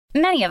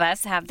Many of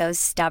us have those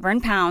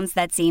stubborn pounds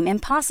that seem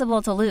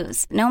impossible to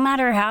lose, no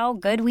matter how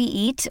good we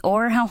eat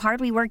or how hard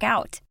we work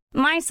out.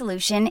 My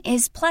solution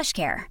is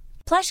PlushCare.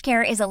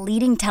 PlushCare is a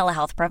leading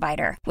telehealth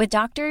provider with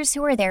doctors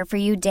who are there for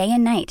you day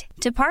and night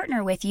to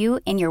partner with you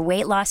in your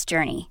weight loss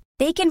journey.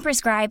 They can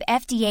prescribe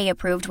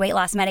FDA-approved weight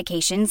loss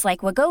medications like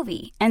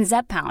Wegovy and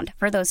Zepbound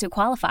for those who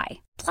qualify.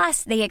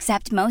 Plus, they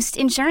accept most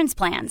insurance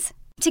plans.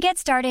 To get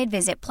started,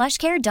 visit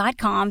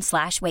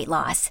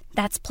plushcare.com/weightloss.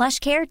 That's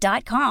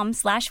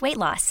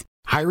plushcare.com/weightloss.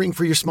 Hiring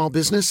for your small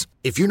business?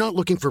 If you're not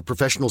looking for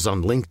professionals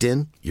on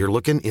LinkedIn, you're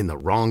looking in the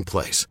wrong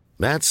place.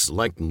 That's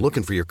like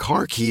looking for your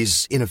car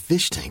keys in a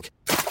fish tank.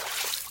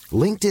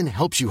 LinkedIn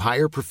helps you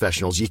hire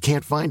professionals you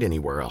can't find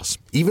anywhere else,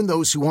 even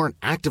those who aren't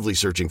actively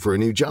searching for a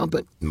new job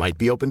but might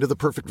be open to the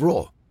perfect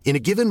role. In a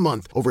given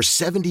month, over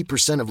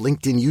 70% of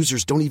LinkedIn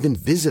users don't even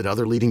visit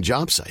other leading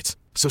job sites.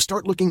 So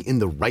start looking in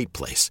the right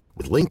place.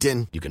 With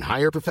LinkedIn, you can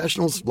hire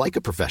professionals like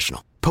a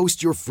professional.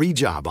 Post your free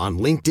job on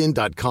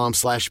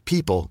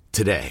linkedin.com/people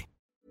today.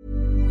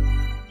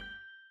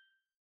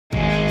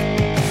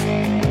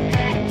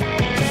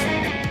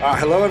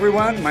 Hello,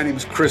 everyone. My name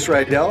is Chris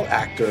Rydell,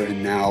 actor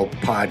and now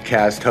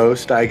podcast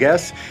host, I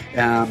guess.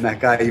 That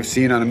guy you've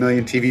seen on a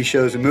million TV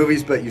shows and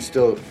movies, but you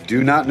still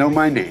do not know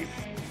my name.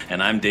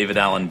 And I'm David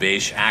Allen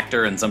Bache,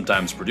 actor and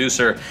sometimes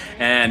producer,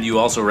 and you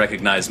also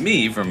recognize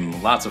me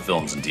from lots of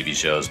films and TV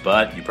shows,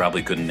 but you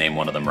probably couldn't name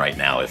one of them right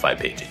now if I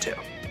paid you to.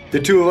 The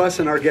two of us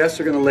and our guests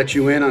are going to let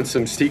you in on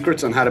some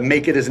secrets on how to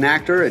make it as an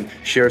actor and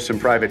share some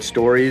private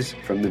stories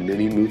from the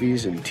many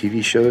movies and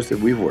TV shows that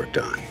we've worked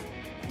on.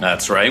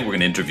 That's right, we're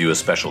going to interview a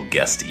special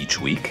guest each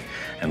week,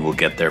 and we'll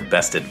get their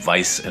best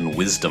advice and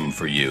wisdom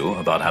for you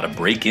about how to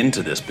break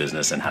into this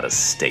business and how to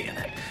stay in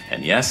it.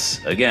 And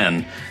yes,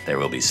 again, there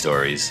will be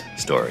stories,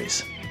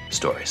 stories,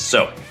 stories.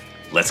 So,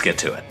 let's get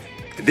to it.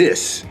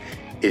 This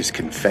is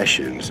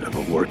Confessions of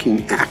a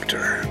Working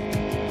Actor.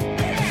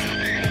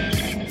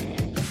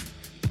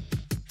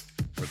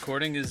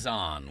 Recording is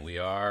on. We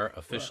are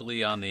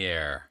officially on the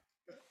air.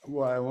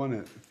 Well, I want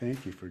to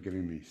thank you for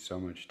giving me so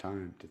much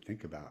time to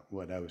think about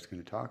what I was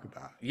going to talk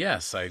about.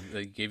 Yes, I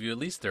gave you at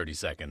least 30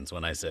 seconds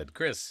when I said,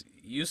 Chris,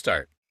 you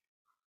start.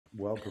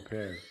 Well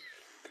prepared.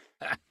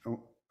 I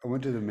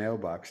went to the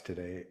mailbox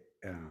today.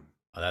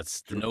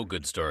 That's no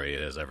good story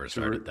it has ever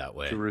started that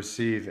way. To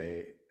receive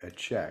a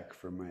check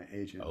from my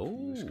agent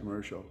from this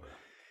commercial,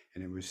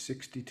 and it was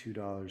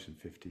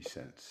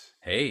 $62.50.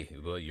 Hey,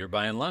 well, you're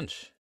buying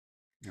lunch.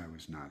 I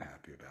was not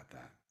happy about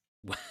that.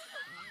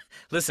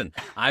 Listen,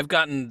 I've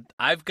gotten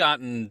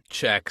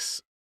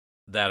checks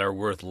that are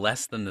worth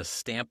less than the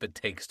stamp it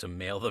takes to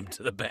mail them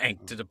to the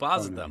bank to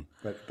deposit them.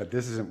 But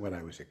this isn't what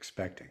I was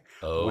expecting.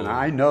 Oh. When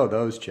I know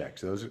those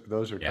checks, those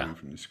are coming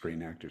from the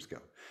Screen Actors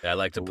Guild. I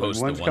like to post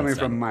one's the coming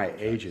cent from my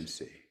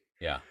agency.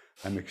 Yeah,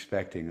 I'm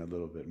expecting a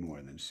little bit more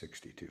than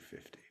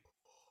 $62.50,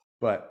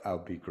 but I'll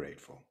be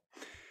grateful.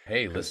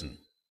 Hey, listen,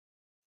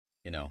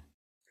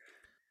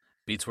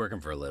 beats working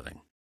for a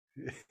living.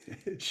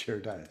 It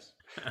sure does.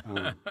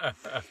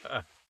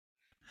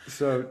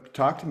 So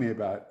talk to me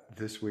about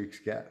this week's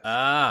guest.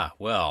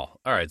 Well,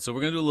 all right. So we're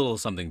going to do a little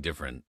something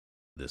different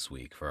this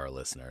week for our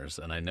listeners.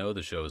 And I know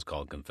the show is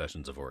called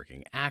Confessions of a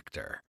Working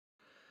Actor,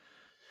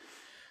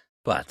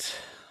 but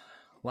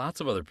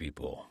lots of other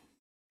people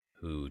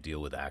who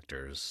deal with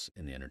actors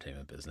in the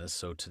entertainment business.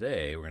 So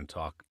today we're going to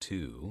talk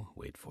to,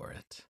 wait for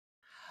it,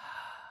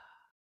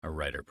 a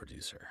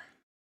writer-producer.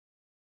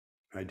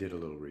 I did a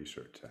little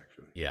research,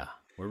 actually. Yeah.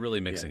 We're really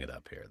mixing it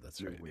up here.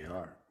 That's right. We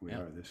are. We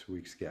are. This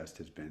week's guest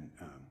has been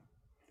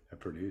a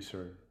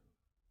producer,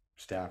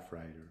 staff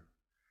writer,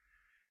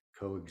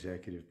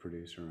 co-executive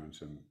producer on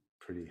some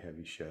pretty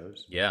heavy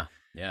shows. Yeah.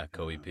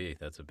 Co-EP.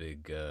 That's a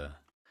big,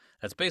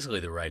 that's basically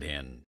the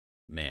right-hand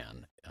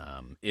man,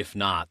 if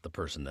not the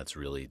person that's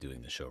really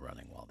doing the show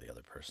running while the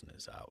other person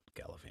is out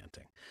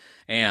gallivanting.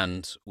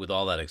 And with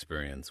all that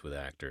experience with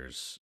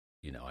actors,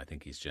 I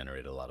think he's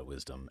generated a lot of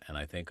wisdom, and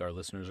I think our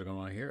listeners are going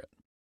to want to hear it.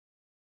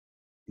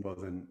 Well,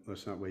 then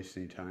let's not waste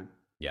any time.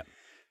 Yeah.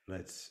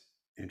 Let's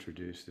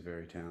introduce the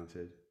very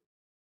talented,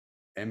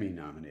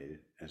 Emmy-nominated,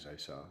 as I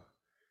saw.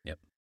 Yep.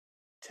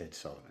 Ted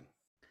Sullivan.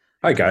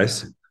 Hi,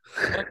 guys.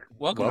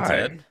 Welcome,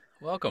 Ted.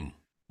 Welcome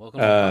to the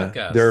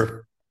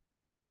podcast.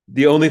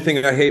 The only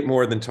thing I hate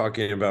more than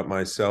talking about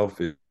myself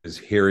is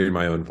hearing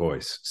my own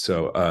voice.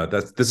 So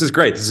this is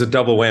great. This is a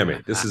double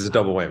whammy. This is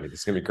going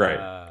to be great.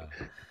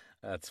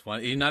 That's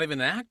funny. You're not even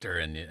an actor,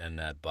 and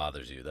that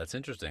bothers you. That's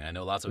interesting. I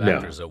know lots of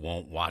actors that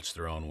won't watch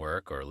their own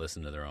work or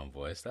listen to their own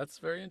voice. That's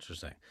very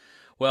interesting.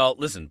 Well,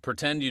 listen,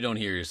 pretend you don't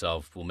hear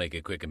yourself. We'll make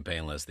it quick and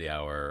painless. The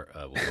hour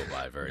will go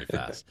by very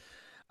fast.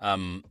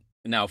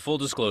 Now, full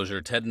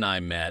disclosure, Ted and I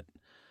met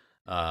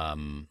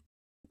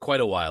quite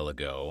a while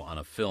ago on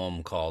a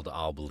film called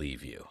I'll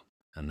Believe You,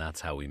 and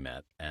that's how we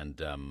met. And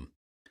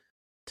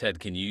Ted,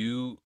 can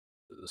you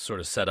sort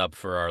of set up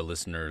for our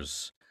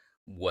listeners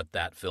what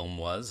that film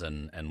was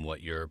and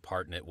what your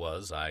part in it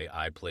was?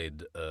 I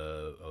played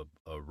a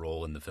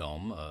role in the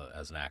film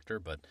as an actor,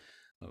 but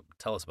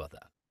tell us about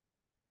that.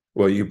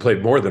 Well, you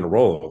played more than a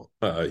role.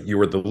 You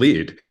were the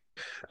lead.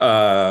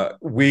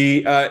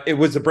 It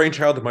was the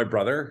brainchild of my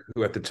brother,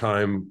 who at the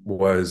time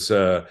was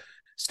a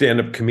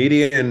stand-up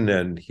comedian,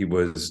 and he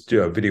was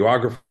a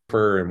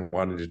videographer and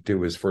wanted to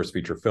do his first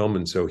feature film.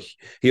 And so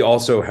he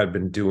also had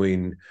been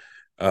doing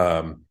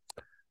um,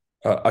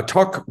 a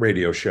talk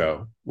radio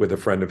show with a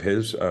friend of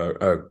his,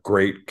 a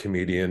great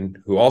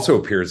comedian who also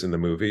appears in the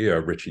movie,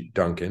 Richie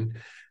Duncan.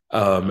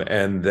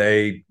 And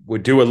they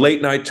would do a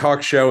late night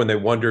talk show, and they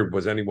wondered,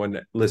 was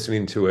anyone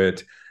listening to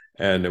it?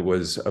 And it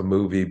was a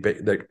movie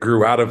that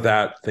grew out of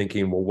that,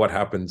 thinking, well, what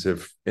happens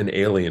if an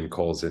alien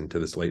calls into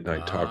this late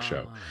night talk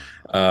show?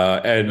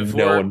 And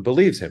no one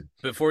believes him.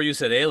 Before you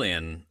said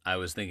alien, I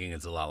was thinking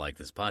it's a lot like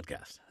this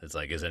podcast. It's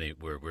like,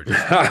 we're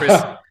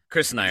just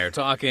Chris and I are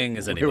talking.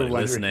 Is anybody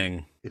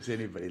listening? Is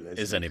anybody listening?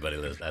 Is anybody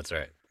listening? That's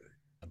right.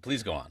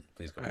 Please go on.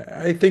 Please go on.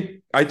 I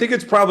think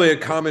it's probably a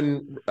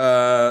common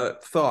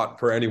thought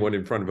for anyone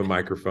in front of a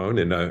microphone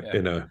in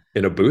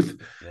a booth.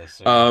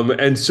 Yes,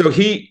 and so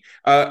he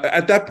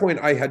at that point,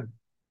 I had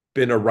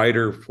been a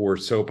writer for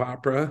soap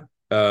opera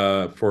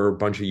for a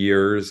bunch of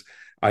years.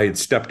 I had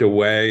stepped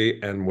away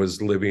and was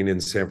living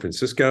in San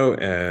Francisco,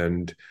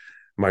 and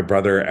my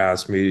brother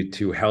asked me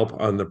to help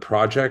on the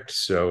project.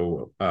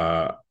 So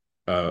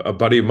a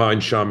buddy of mine,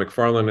 Sean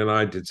McFarlane, and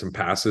I did some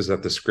passes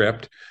at the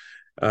script.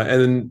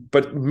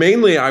 But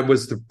mainly I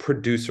was the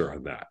producer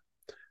on that.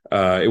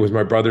 It was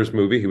my brother's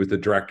movie. He was the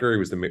director, he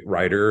was the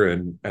writer,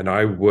 and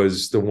I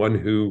was the one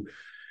who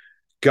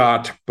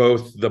got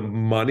both the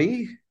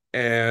money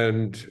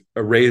and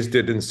raised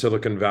it in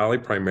Silicon Valley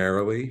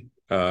primarily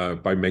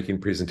by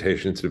making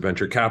presentations to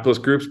venture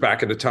capitalist groups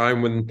back at a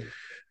time when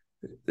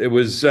it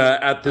was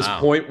at this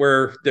point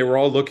where they were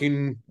all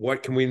looking,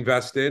 what can we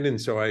invest in?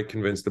 And so I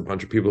convinced a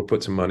bunch of people to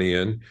put some money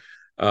in.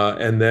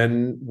 And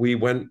then we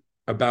went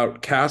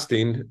about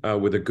casting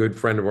with a good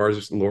friend of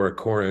ours, Laura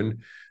Corrin.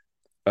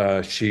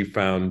 She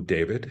found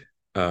David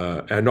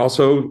and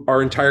also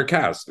our entire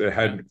cast. It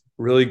had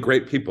really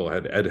great people. It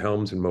had Ed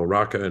Helms and Mo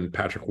Rocca and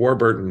Patrick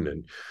Warburton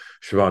and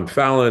Siobhan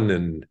Fallon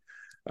and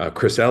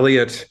Chris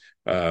Elliott,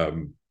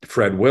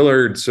 Fred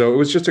Willard. So it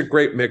was just a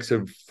great mix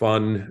of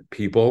fun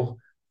people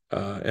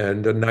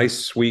and a nice,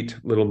 sweet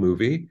little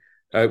movie.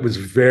 It was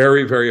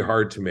very, very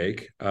hard to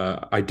make.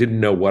 I didn't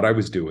know what I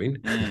was doing.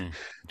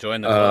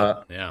 Join the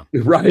club. Yeah.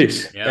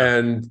 Right. Yeah.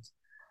 And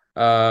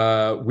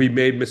we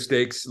made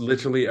mistakes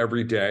literally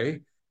every day.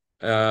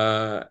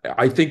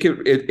 I think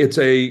it's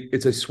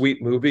a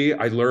sweet movie.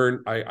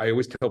 I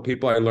always tell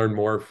people I learn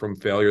more from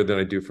failure than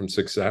I do from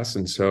success.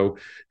 And so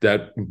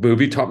that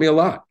movie taught me a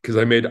lot because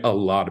I made a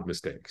lot of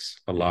mistakes,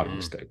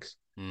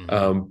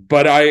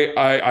 But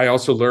I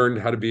also learned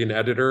how to be an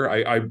editor.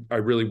 I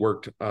really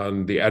worked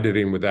on the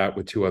editing with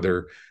two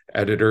other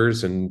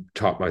editors and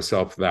taught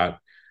myself that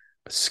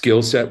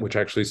skill set, which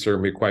actually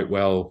served me quite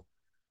well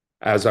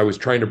as I was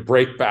trying to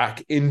break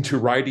back into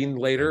writing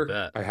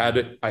later. I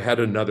had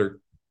another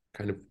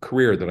kind of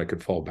career that I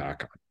could fall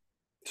back on.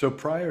 So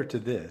prior to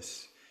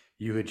this,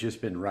 you had just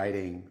been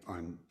writing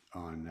on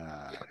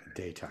a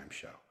daytime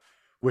show,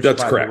 which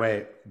That's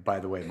correct. By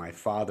the way, my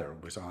father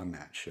was on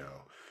that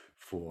show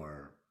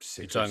for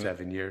 6 or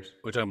 7 years.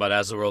 We're talking about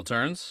As the World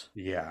Turns?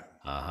 Yeah.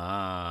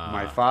 Uh-huh.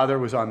 My father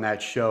was on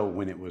that show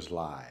when it was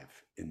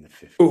live in the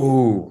 50s.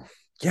 Ooh.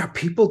 Yeah,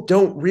 people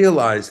don't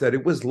realize that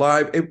it was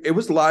live. It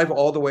was live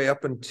all the way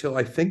up until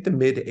I think the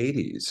mid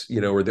 80s,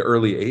 or the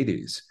early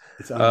 80s.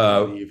 It's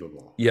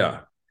unbelievable. Yeah.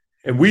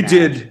 And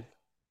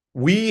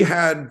we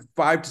had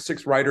 5 to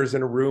 6 writers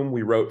in a room.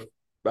 We wrote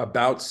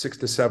about 6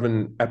 to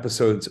 7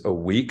 episodes a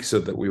week so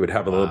that we would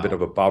have a little bit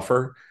of a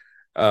buffer.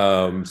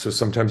 So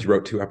sometimes you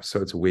wrote 2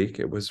 episodes a week.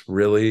 It was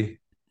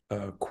really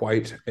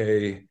quite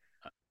a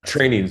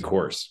training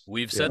course.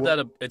 We've said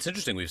that. It's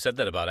interesting. We've said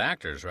that about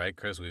actors, right,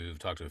 Chris? We've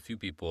talked to a few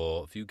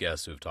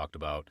guests who have talked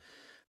about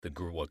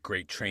what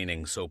great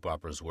training soap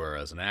operas were.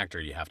 As an actor,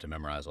 you have to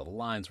memorize all the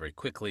lines very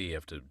quickly. You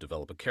have to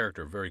develop a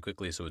character very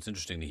quickly. So it's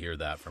interesting to hear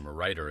that from a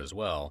writer as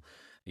well.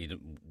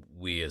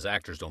 We as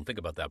actors don't think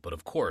about that, but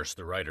of course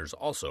the writers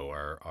also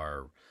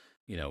are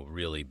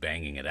really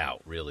banging it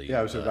out. Really.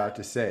 Yeah, I was about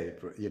to say,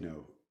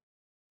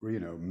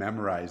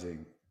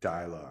 memorizing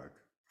dialogue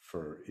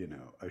for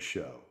a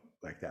show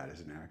like that as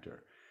an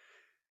actor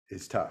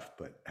is tough,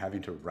 but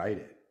having to write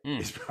it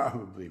is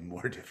probably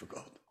more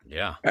difficult.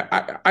 Yeah.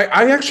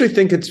 I actually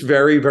think it's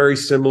very, very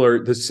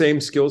similar. The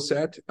same skill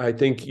set. I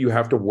think you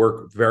have to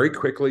work very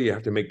quickly. You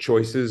have to make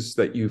choices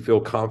that you feel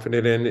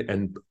confident in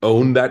and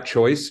own that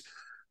choice.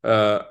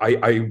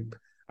 I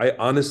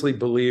honestly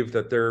believe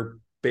that they're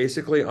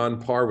basically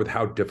on par with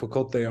how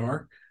difficult they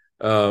are.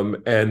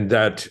 And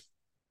that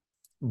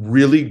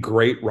really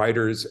great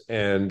writers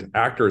and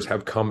actors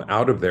have come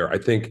out of there. I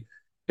think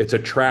it's a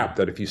trap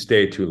that if you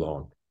stay too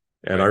long.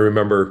 And I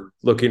remember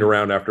looking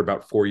around after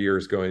about 4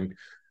 years going,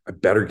 I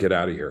better get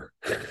out of here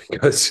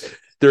because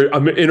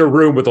I'm in a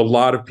room with a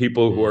lot of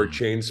people who are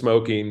chain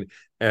smoking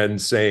and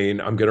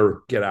saying, I'm going to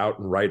get out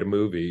and write a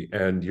movie.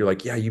 And you're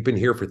like, yeah, you've been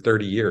here for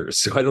 30 years.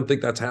 So I don't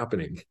think that's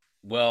happening.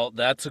 Well,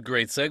 that's a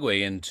great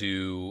segue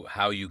into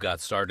how you got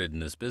started in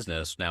this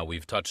business. Now,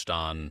 we've touched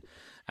on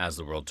as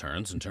the world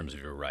turns in terms of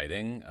your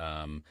writing.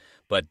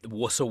 But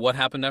so what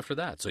happened after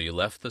that? So you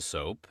left the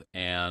soap,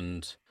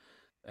 and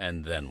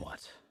then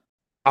what?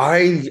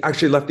 I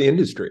actually left the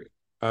industry.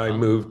 I Oh,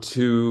 moved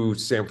to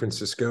San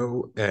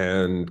Francisco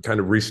and kind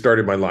of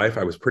restarted my life.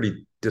 I was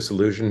pretty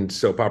disillusioned.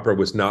 Soap opera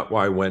was not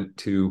why I went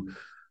to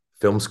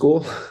film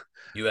school.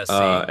 USC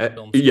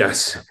film school.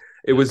 Yes, it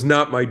Yeah. was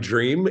not my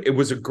dream. It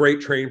was a great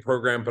training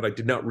program, but I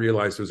did not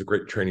realize it was a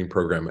great training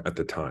program at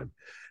the time.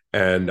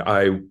 And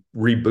I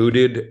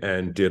rebooted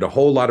and did a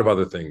whole lot of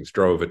other things.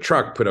 Drove a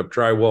truck, put up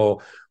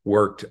drywall,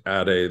 worked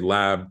at a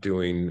lab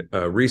doing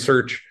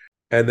research.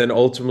 And then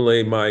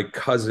ultimately, my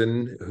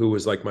cousin, who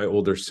was like my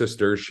older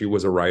sister, she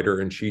was a writer,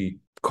 and she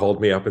called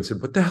me up and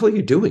said, "What the hell are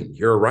you doing?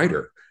 You're a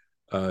writer."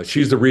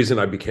 She's the reason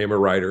I became a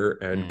writer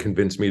and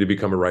convinced me to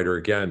become a writer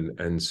again.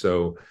 And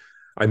so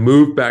I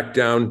moved back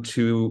down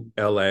to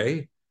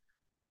LA,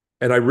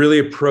 and I really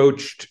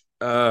approached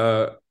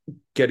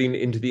getting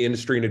into the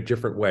industry in a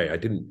different way. I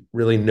didn't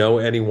really know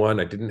anyone.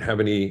 I didn't have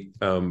any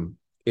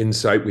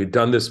insight. We had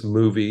done this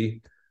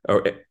movie,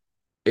 or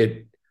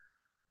it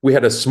we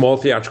had a small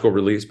theatrical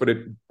release, but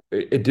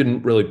it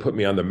didn't really put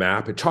me on the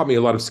map. It taught me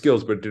a lot of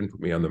skills, but it didn't put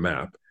me on the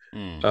map.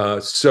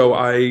 So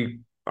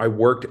I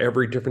worked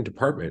every different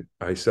department.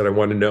 I said I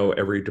want to know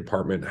every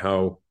department,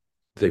 how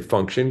they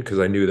function, because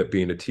I knew that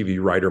being a TV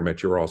writer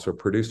meant you were also a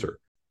producer.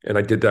 And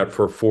I did that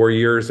for 4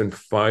 years, and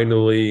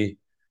finally,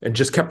 and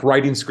just kept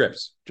writing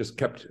scripts.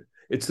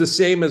 It's the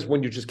same as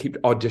when you just keep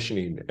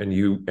auditioning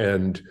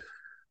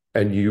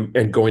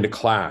and going to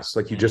class.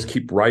 Like, you just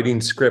keep writing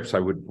scripts. I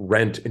would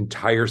rent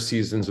entire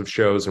seasons of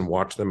shows and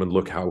watch them and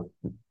look how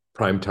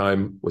prime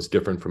time was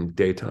different from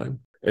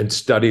daytime, and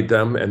studied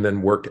them, and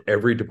then worked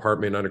every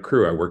department on a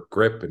crew. I worked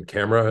grip and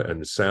camera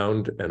and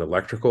sound and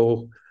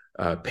electrical,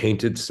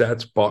 painted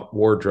sets, bought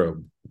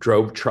wardrobe,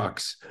 drove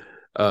trucks,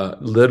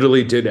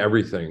 literally did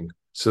everything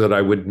so that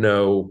I would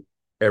know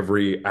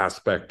every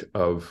aspect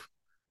of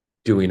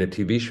doing a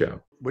TV show.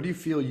 What do you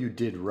feel you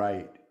did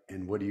right,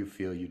 and what do you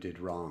feel you did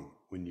wrong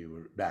when you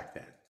were back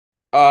then?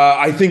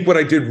 I think what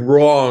I did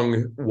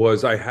wrong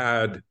was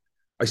I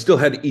still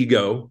had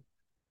ego.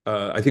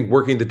 I think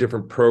working the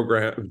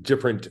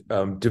different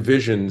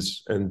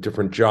divisions and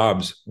different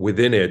jobs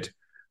within it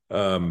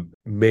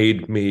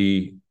made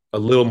me a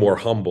little more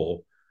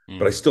humble.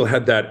 But I still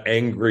had that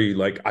angry,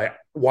 like,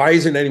 why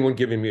isn't anyone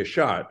giving me a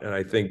shot? And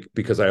I think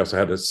because I also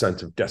had a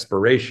sense of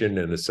desperation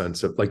and a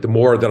sense of, like, the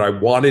more that I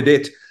wanted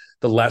it,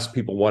 the less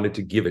people wanted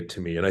to give it to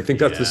me. And I think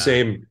that's the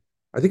same.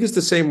 I think it's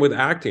the same with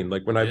acting.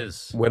 Like, when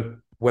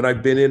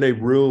I've been in a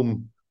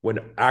room when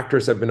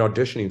actors have been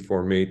auditioning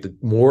for me, the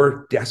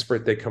more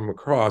desperate they come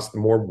across, the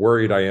more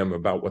worried I am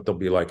about what they'll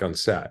be like on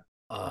set.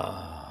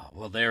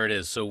 Well, there it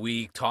is. So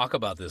we talk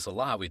about this a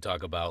lot. We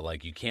talk about,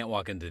 like, you can't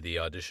walk into the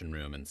audition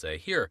room and say,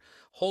 "Here,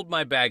 hold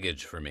my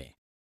baggage for me.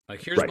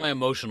 Like, here's my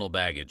emotional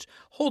baggage.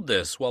 Hold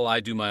this while I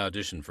do my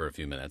audition for a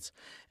few minutes."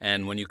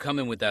 And when you come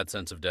in with that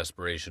sense of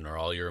desperation or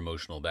all your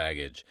emotional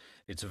baggage,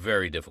 it's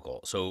very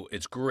difficult. So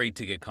it's great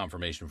to get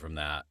confirmation from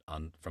that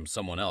from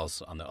someone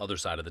else on the other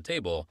side of the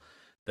table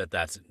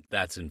that's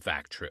in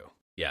fact true.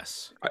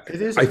 Yes.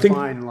 It is a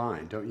fine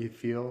line, don't you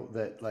feel,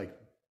 that, like,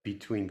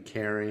 between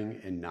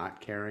caring and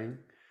not caring?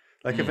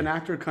 Like, if an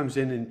actor comes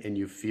in and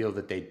you feel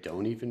that they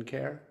don't even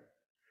care,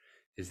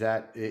 is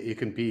that, it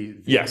can be...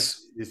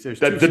 Yes. There's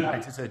two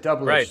sides. It's a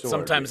double-edged sword.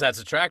 Sometimes that's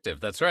attractive.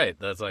 That's right.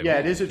 That's like... Yeah,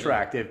 it is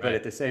attractive, but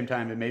at the same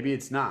time, maybe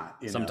it's not.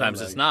 Sometimes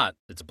it's not.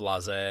 It's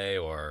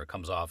blasé or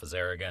comes off as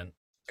arrogant.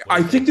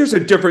 I think there's a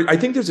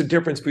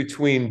difference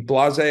between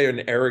blasé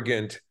and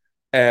arrogant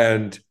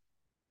and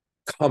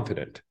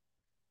confident.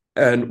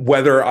 And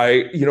whether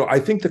I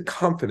think the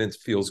confidence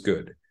feels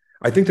good.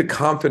 I think the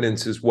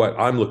confidence is what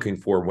I'm looking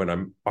for when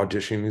I'm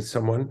auditioning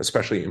someone,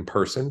 especially in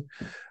person,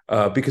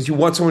 because you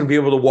want someone to be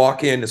able to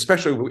walk in,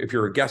 especially if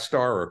you're a guest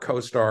star or a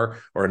co-star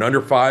or an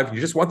under five. You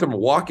just want them to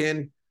walk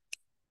in,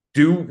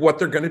 do what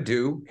they're going to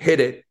do, hit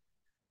it,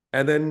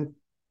 and then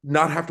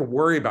not have to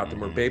worry about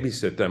them or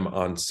babysit them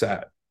on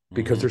set,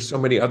 because there's so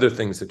many other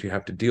things that you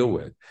have to deal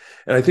with.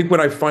 And I think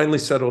when I finally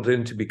settled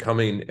into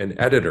becoming an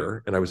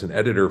editor, and I was an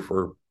editor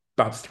for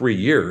about 3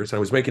 years, and I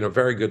was making a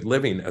very good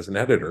living as an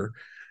editor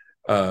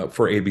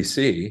for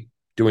ABC,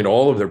 doing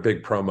all of their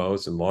big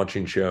promos and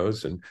launching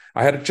shows. And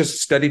I had just a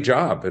steady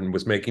job and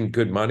was making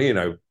good money. And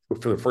I,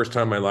 for the first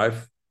time in my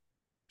life,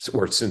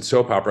 or since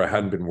soap opera, I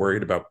hadn't been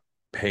worried about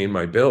paying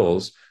my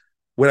bills.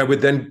 When I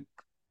would then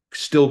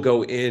still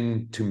go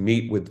in to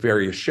meet with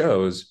various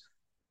shows,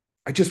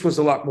 I just was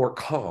a lot more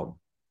calm.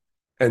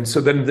 And so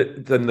then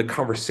the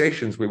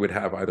conversations we would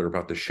have, either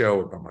about the show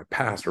or about my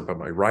past or about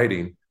my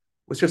writing,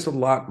 was just a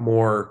lot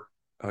more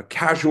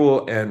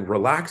casual and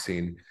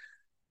relaxing.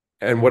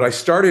 And what I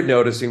started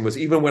noticing was,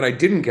 even when I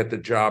didn't get the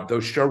job,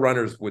 those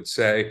showrunners would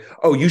say,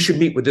 "Oh, you should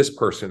meet with this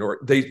person," or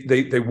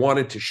they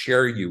wanted to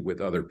share you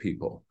with other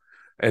people,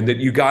 and that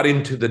you got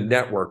into the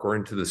network or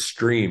into the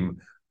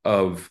stream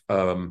of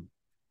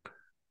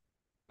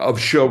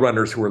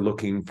showrunners who are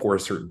looking for a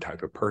certain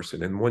type of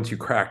person. And once you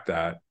crack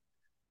that,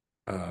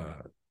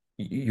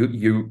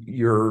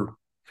 you're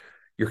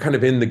you're kind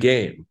of in the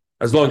game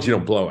as long as you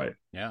don't blow it.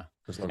 Yeah.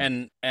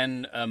 And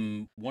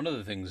one of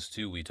the things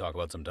too we talk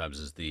about sometimes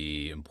is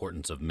the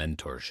importance of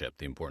mentorship,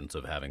 the importance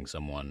of having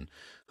someone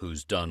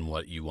who's done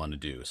what you want to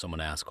do, someone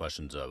to ask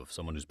questions of,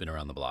 someone who's been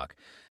around the block.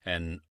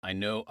 And I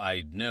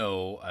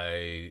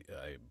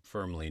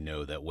firmly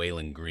know that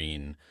Waylon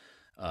Green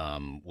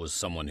was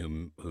someone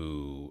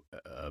who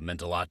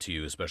meant a lot to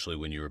you, especially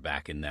when you were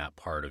back in that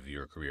part of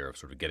your career of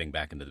sort of getting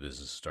back into the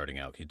business, starting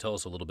out. Can you tell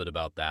us a little bit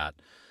about that,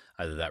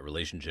 either that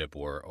relationship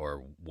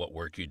or what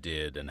work you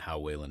did and how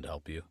Waylon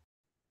helped you?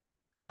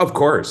 Of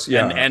course,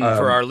 yeah. And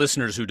for our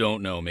listeners who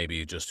don't know,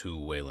 maybe just who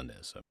Waylon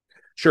is.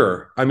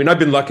 Sure. I mean, I've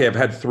been lucky. I've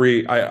had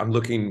three. I'm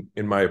looking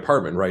in my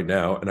apartment right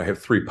now, and I have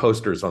 3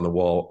 posters on the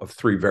wall of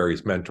 3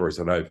 various mentors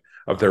that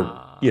of their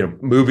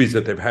movies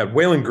that they've had.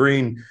 Waylon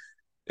Green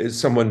is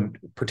someone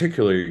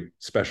particularly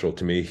special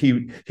to me.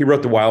 He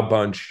wrote The Wild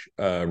Bunch,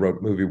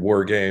 wrote movie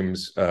War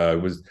Games,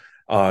 was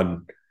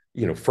on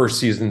first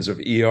seasons of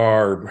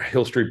ER,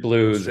 Hill Street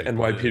Blues,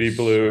 NYPD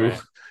Blue.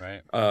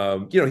 Right.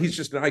 He's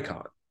just an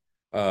icon.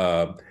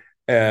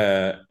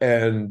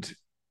 And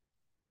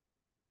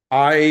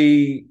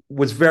I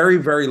was very,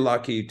 very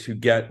lucky to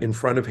get in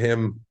front of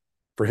him,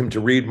 for him to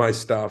read my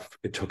stuff.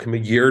 It took him a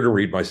year to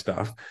read my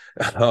stuff,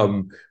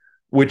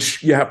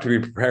 which you have to be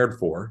prepared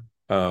for,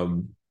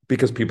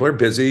 because people are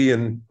busy,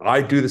 and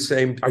I do the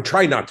same. I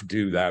try not to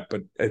do that,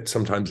 but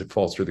sometimes it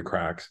falls through the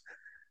cracks.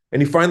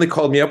 And he finally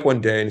called me up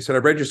one day and he said, "I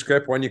read your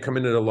script. Why don't you come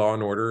into Law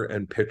and Order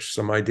and pitch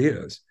some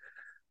ideas?"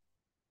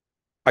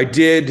 I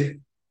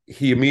did.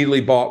 He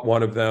immediately bought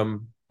one of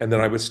them, and then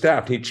I was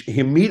staffed. He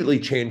immediately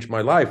changed my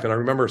life. And I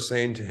remember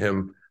saying to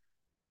him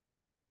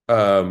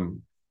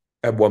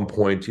at one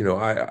point,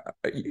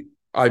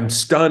 I'm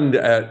stunned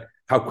at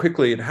how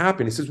quickly it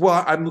happened. He says,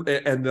 "Well, and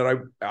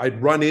then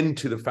I'd run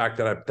into the fact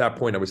that at that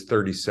point I was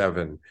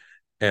 37,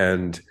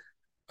 and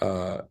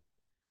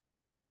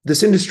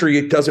this industry,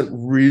 it doesn't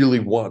really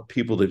want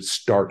people to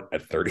start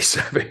at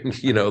 37,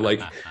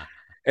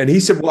 and he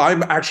said, "Well,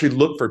 I'm actually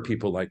look for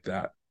people like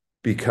that,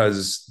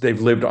 because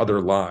they've lived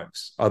other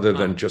lives other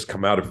than just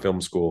come out of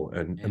film school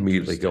and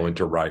immediately go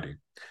into writing."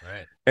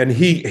 Right. And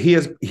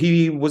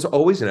he was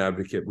always an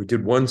advocate. We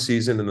did one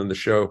season, and then the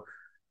show,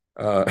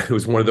 it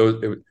was one of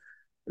those,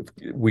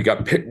 we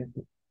got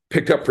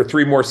picked up for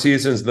 3 more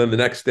seasons. And then the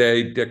next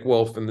day, Dick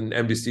Wolf and then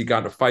NBC got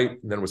in a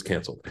fight, and then it was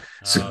canceled.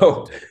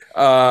 So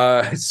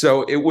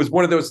it was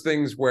one of those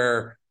things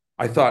where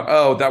I thought,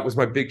 oh, that was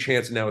my big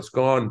chance, and now it's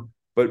gone.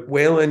 But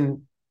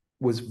Waylon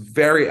was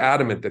very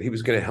adamant that he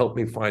was going to help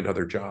me find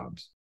other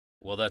jobs.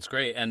 Well, that's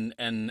great. And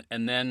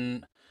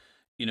then,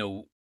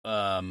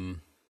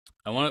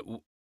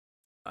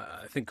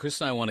 I think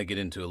Chris and I want to get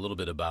into a little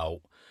bit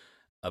about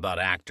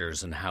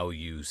actors and how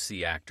you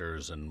see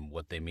actors and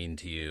what they mean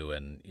to you.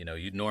 And,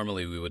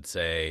 normally we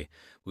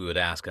would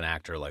ask an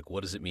actor, like,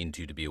 what does it mean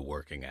to you to be a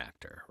working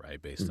actor?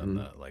 Right. Based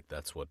on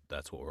that's what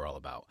we're all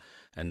about.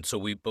 And so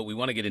we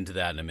want to get into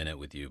that in a minute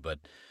with you, but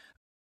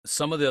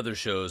some of the other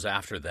shows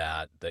after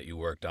that you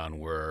worked on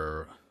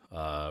were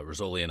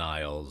Rizzoli and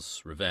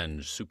Isles,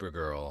 Revenge,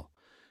 Supergirl,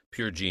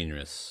 Pure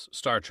Genius,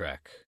 Star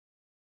Trek,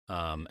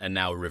 and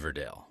now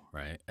Riverdale,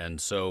 right? And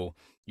so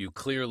you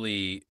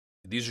clearly,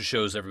 these are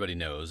shows everybody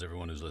knows.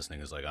 Everyone who's listening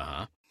is like,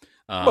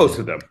 most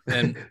of them,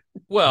 and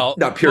well,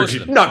 not pure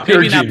genius. Not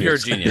pure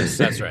genius.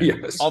 That's right.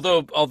 Yes.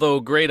 Although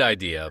great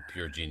idea,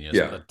 Pure Genius,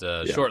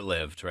 but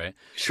short-lived, right?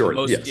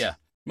 Yes.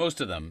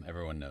 Most of them,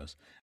 everyone knows.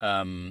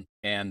 And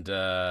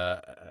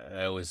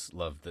I always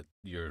love that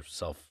your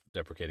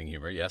self-deprecating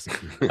humor. Yes.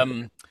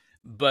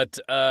 But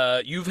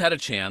you've had a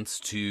chance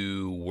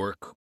to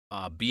work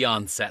be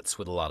on sets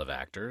with a lot of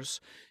actors.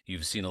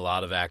 You've seen a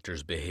lot of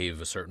actors behave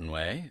a certain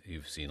way.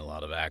 You've seen a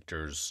lot of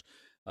actors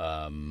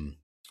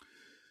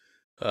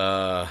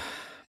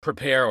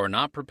prepare or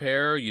not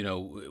prepare.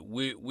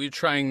 We're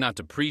trying not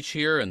to preach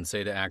here and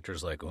say to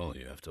actors like, "Oh,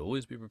 you have to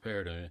always be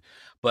prepared."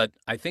 But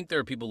I think there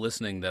are people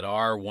listening that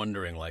are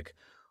wondering, like,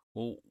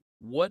 well,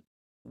 what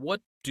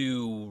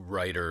do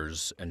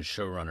writers and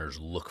showrunners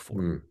look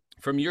for?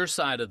 From your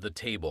side of the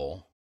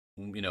table,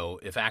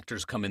 if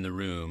actors come in the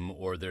room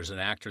or there's an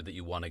actor that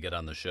you want to get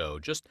on the show,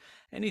 just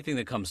anything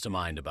that comes to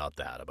mind about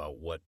that, about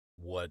what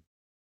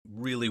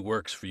really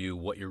works for you,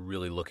 what you're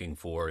really looking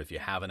for, if you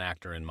have an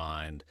actor in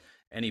mind,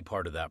 any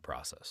part of that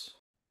process.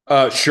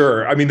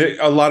 Sure. I mean,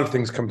 a lot of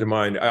things come to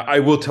mind. I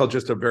will tell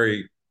just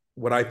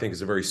what I think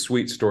is a very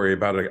sweet story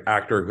about an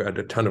actor who had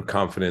a ton of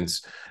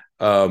confidence.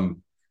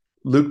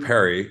 Luke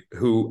Perry,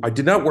 who I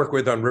did not work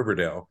with on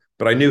Riverdale,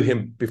 but I knew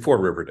him before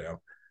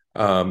Riverdale,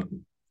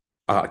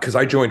 because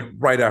I joined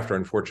right after,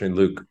 unfortunately,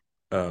 Luke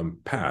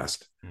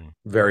passed,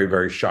 very,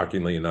 very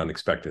shockingly and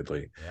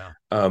unexpectedly.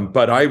 Yeah.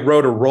 But I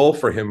wrote a role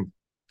for him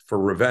for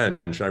Revenge,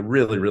 and I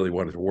really, really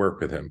wanted to work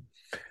with him.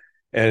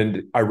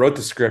 And I wrote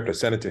the script. I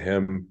sent it to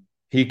him.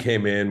 He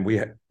came in.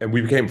 We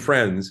became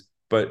friends.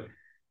 But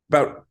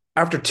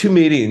after 2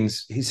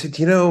 meetings, he said,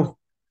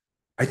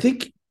 "I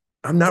think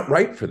I'm not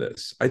right for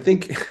this. I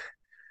think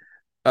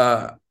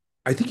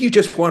you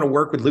just want to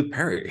work with Luke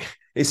Perry."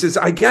 He says,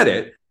 "I get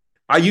it.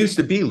 I used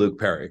to be Luke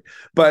Perry,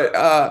 but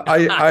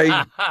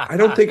I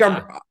don't think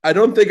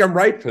I'm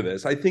right for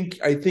this. I think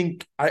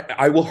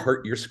I will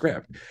hurt your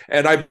script,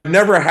 and I've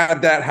never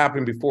had that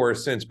happen before or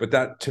since. But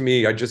that, to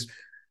me, I just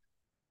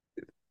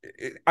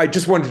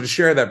wanted to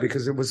share that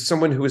because it was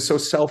someone who was so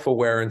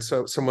self-aware and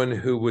so someone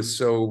who was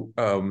so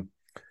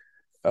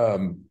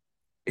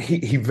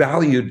he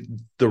valued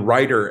the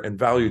writer and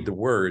valued the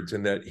words,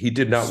 and that he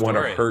did not want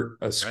to hurt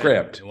a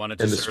script in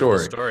the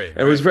story. And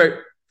it was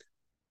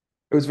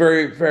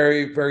very,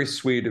 very, very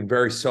sweet and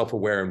very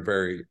self-aware and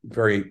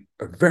a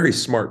very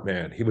smart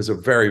man. He was a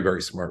very,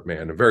 very smart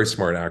man, a very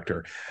smart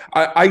actor.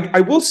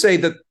 I will say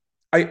that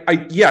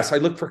yes, I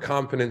look for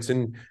confidence,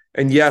 and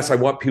yes, I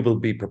want people to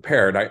be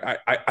prepared.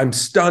 I'm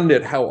stunned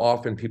at how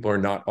often people are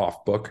not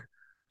off book.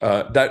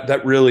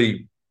 That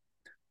really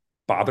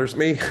bothers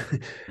me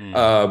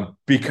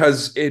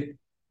because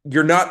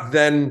you're not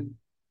then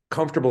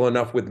comfortable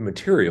enough with the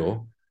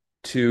material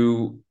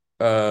to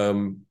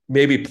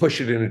maybe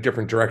push it in a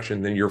different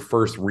direction than your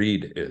first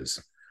read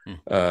is,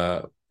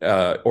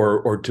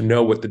 or to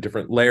know what the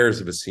different layers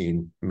of a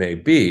scene may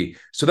be.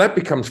 So that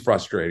becomes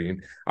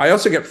frustrating. I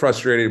also get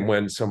frustrated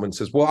when someone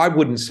says, well, I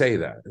wouldn't say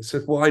that. I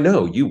said, well, I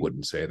know you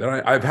wouldn't say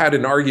that. I've had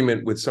an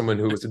argument with someone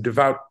who was a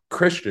devout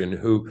Christian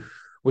who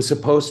was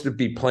supposed to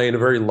be playing a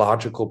very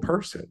logical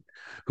person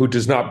who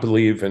does not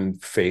believe in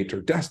fate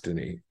or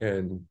destiny.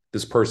 And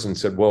this person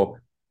said, well,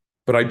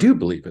 but I do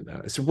believe in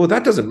that. I said, well,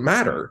 that doesn't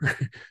matter.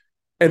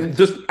 And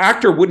this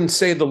actor wouldn't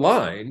say the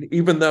line,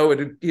 even though it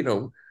had,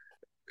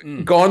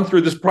 gone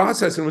through this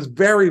process and was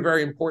very,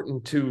 very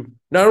important to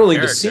not only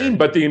the scene,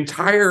 but the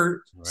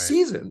entire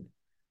season.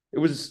 It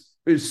was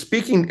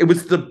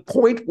the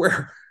point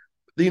where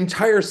the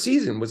entire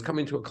season was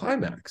coming to a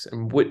climax,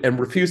 and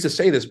refused to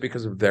say this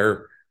because of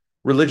their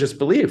religious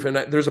belief. And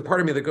there's a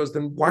part of me that goes,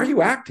 then why are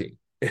you acting?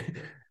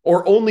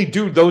 Or only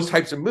do those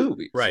types of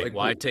movies? Right. Like,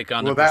 why take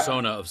on the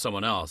persona of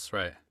someone else?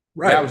 Right.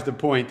 That was the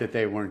point, that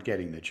they weren't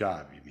getting the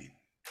job, you mean?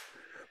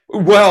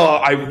 Well,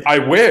 I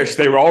wish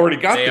they already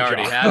got the job.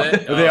 Had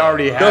it? They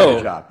already had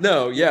the job.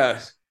 No,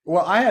 yes.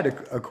 Well, I had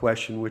a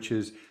question, which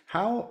is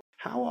how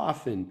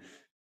often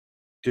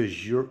does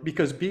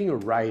because being a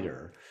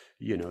writer,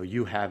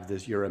 you have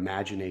this, your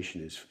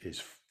imagination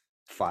is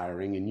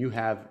firing, and you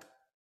have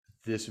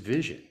this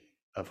vision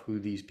of who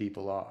these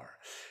people are.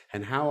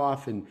 And how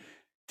often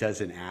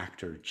does an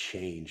actor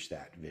change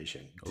that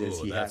vision?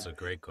 That's a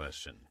great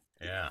question.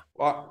 Yeah.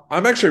 Well,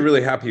 I'm actually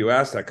really happy you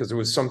asked that, because it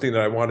was something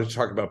that I wanted to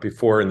talk about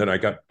before, and then I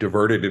got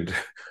diverted into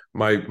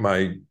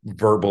my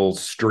verbal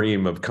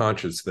stream of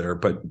conscience there.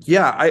 But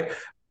yeah,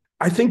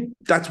 I think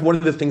that's one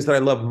of the things that I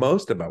love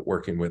most about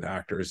working with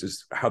actors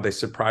is how they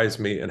surprise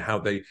me and how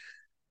they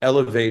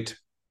elevate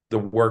the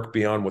work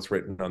beyond what's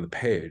written on the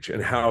page,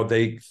 and how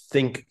they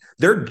think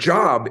their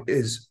job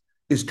is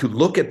to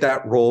look at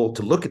that role,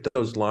 to look at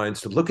those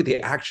lines, to look at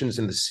the actions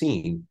in the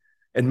scene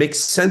and make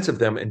sense of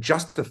them and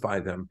justify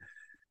them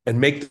and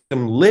make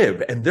them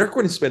live. And they're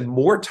going to spend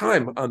more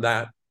time on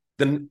that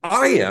than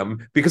I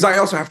am, because I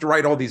also have to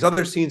write all these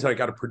other scenes, and I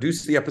got to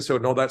produce the episode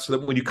and all that, so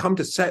that when you come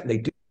to set and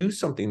they do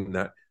something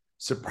that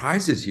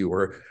surprises you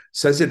or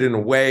says it in a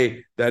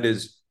way that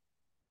is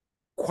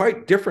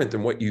quite different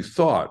than what you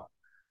thought,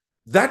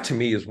 that to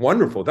me is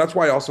wonderful. That's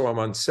why also I'm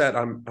on set.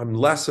 I'm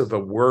less of a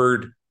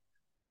word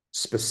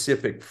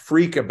specific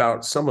freak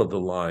about some of the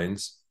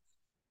lines,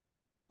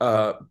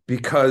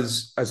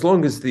 because as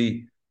long as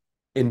the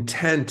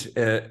intent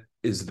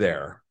is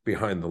there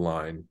behind the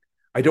line,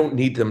 I don't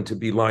need them to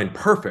be line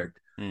perfect.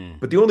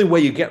 But the only way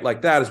you get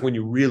like that is when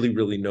you really,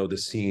 really know the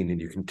scene, and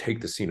you can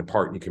take the scene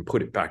apart and you can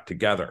put it back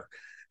together.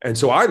 And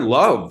so I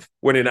love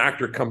when an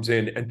actor comes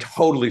in and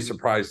totally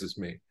surprises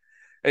me.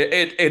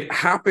 It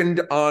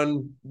happened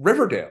on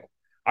Riverdale.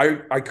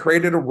 I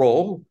created a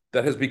role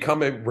that has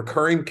become a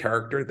recurring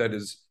character that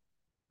is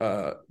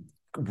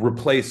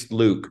replaced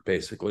Luke,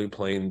 basically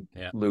playing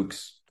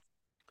Luke's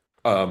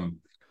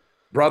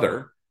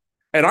brother.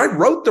 And I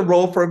wrote the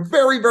role for a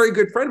very, very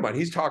good friend of mine.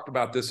 He's talked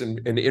about this in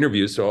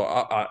interviews. So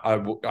I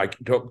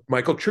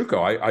Michael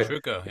Trucco.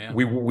 Trucco, yeah.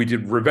 We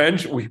did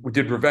Revenge. We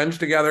did Revenge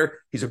together.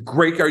 He's a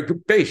great guy.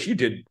 Base, you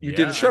did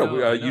a show. I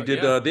know, you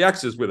did The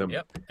X's with him.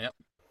 Yep.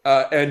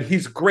 And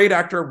he's a great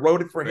actor.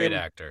 Wrote it for him. Great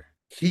actor.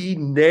 He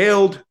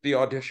nailed the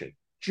audition.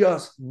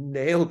 Just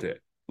nailed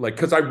it. Like,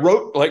 because I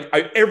wrote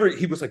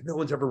he was like, no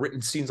one's ever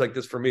written scenes like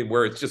this for me,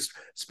 where it's just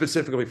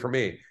specifically for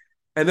me.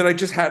 And then I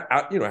just had,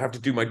 I have to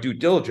do my due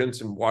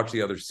diligence and watch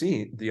the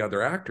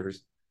other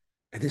actors.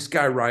 And this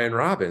guy, Ryan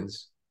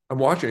Robbins, I'm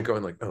watching it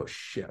going like, oh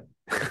shit.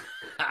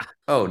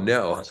 Oh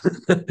no.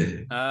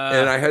 And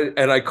I had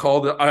to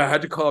call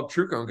up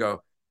Trucco and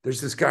go,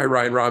 there's this guy,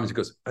 Ryan Robbins. He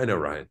goes, I know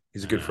Ryan.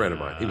 He's a good friend of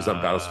mine. He was on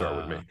Battlestar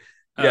with me.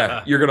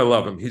 Yeah, you're going to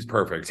love him. He's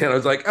perfect. And I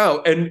was like,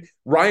 oh, and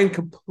Ryan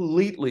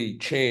completely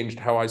changed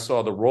how I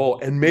saw the role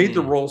and made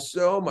the role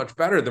so much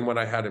better than what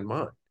I had in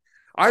mind.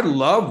 I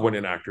love when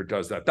an actor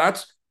does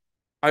that.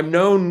 I'm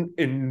known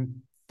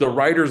in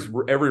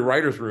every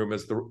writer's room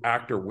as the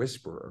actor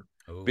whisperer,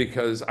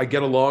 because I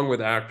get along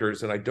with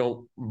actors and I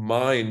don't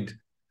mind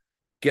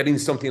getting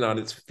something on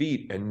its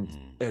feet.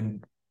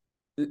 And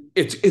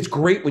it's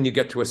great when you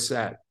get to a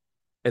set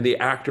and the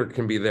actor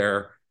can be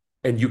there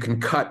and you can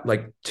cut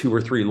like 2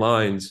 or 3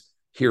 lines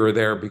here or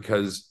there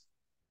because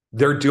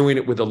they're doing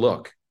it with a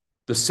look.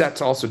 The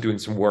set's also doing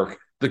some work.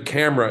 The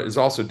camera is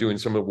also doing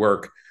some of the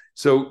work.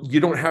 So you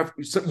don't have,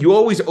 you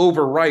always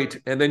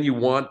overwrite and then you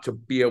want to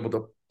be able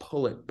to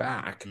pull it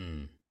back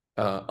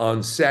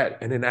on set.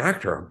 And an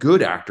actor, a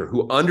good actor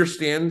who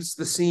understands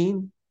the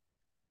scene,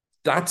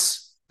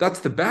 that's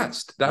the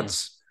best.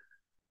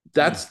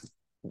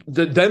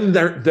 Then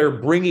they're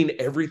bringing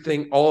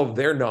everything, all of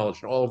their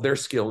knowledge and all of their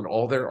skill and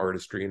all their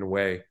artistry in a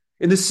way,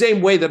 in the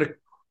same way that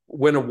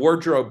when a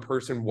wardrobe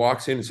person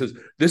walks in and says,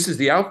 "This is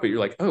the outfit," you're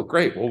like, "Oh,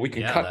 great. Well, we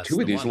can cut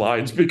 2 of these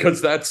lines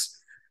because that's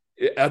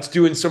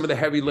doing some of the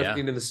heavy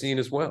lifting in the scene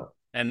as well."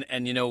 And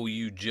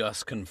you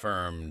just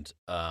confirmed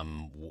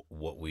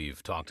what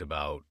we've talked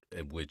about,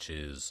 which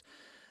is,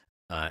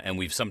 and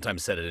we've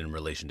sometimes said it in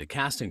relation to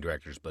casting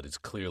directors, but it's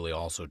clearly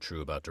also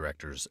true about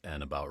directors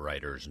and about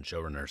writers and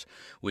showrunners,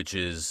 which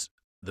is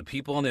the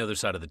people on the other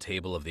side of the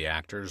table of the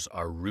actors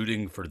are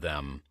rooting for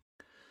them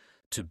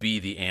to be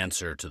the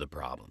answer to the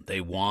problem.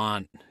 They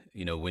want,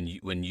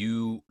 when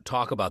you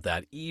talk about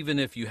that, even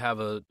if you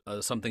have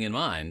something in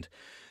mind,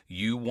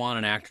 you want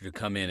an actor to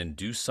come in and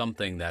do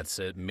something that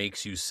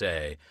makes you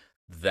say,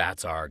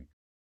 that's our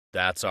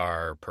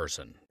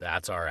person,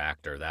 that's our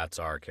actor, that's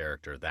our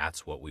character,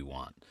 that's what we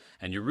want.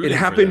 And you're rooting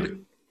for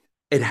them.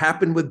 It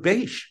happened with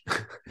Beish.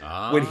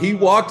 When he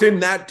walked in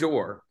that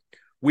door,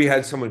 we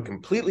had someone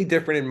completely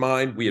different in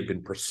mind. We had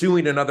been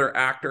pursuing another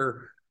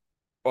actor.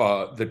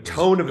 The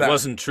tone of that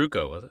wasn't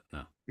Trucco, was it?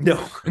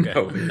 No,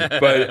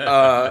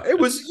 but it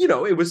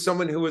was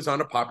someone who was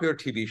on a popular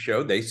TV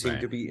show. They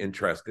seemed to be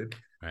interested.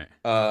 Right.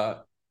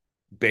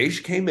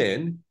 Beish came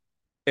in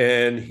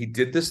and he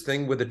did this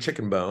thing with a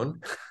chicken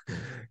bone,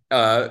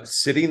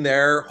 sitting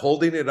there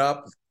holding it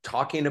up,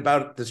 talking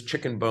about this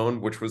chicken bone,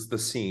 which was the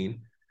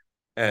scene.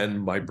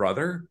 And my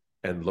brother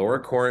and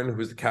Laura Corrin,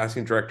 who's the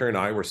casting director, and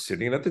I were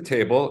sitting at the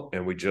table,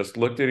 and we just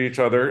looked at each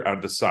other out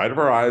of the side of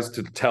our eyes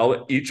to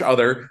tell each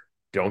other,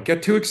 "Don't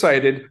get too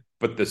excited,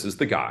 but this is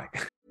the guy."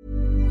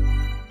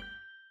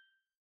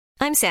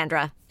 I'm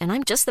Sandra, and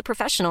I'm just the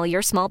professional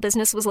your small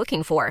business was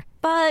looking for.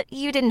 But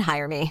you didn't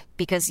hire me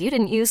because you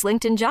didn't use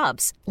LinkedIn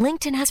Jobs.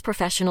 LinkedIn has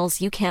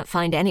professionals you can't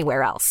find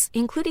anywhere else,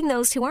 including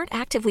those who aren't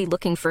actively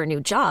looking for a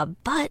new job,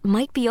 but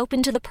might be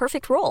open to the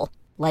perfect role,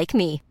 like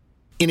me.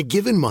 In a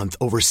given month,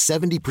 over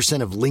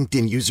 70% of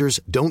LinkedIn users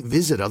don't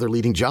visit other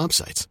leading job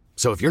sites.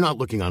 So if you're not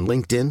looking on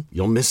LinkedIn,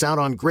 you'll miss out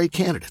on great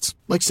candidates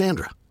like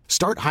Sandra.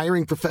 Start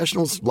hiring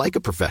professionals like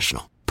a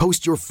professional.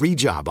 Post your free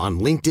job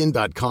on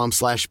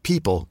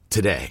linkedin.com/people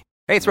today.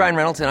 Hey, it's Ryan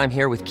Reynolds, and I'm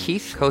here with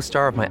Keith,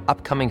 co-star of my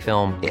upcoming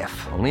film,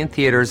 If, only in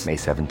theaters May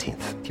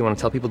 17th. Do you want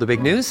to tell people the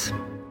big news?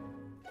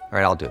 All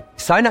right, I'll do it.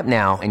 Sign up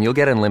now and you'll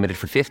get unlimited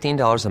for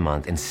 $15 a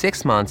month and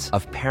 6 months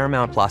of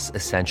Paramount Plus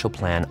Essential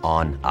Plan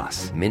on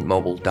us.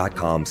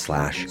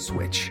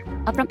 MintMobile.com/switch.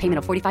 Upfront payment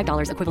of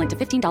 $45 equivalent to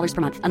 $15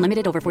 per month.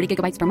 Unlimited over 40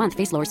 gigabytes per month.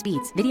 Face lower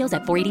speeds. Videos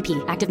at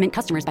 480p. Active Mint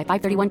customers by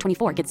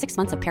 531.24 get 6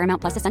 months of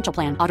Paramount Plus Essential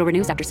Plan. Auto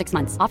renews after 6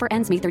 months. Offer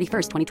ends May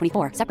 31st,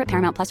 2024. Separate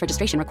Paramount Plus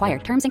registration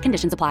required. Terms and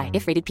conditions apply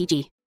if rated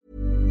PG.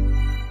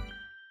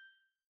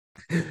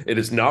 It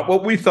is not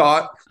what we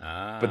thought,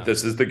 but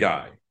this is the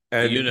guy.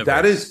 And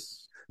that is...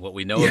 What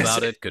we know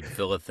about it could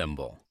fill a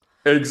thimble.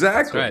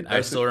 Exactly. That's right.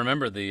 I still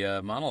remember the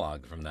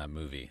monologue from that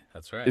movie.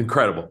 That's right.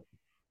 Incredible.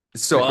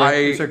 So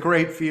it's a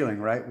great feeling,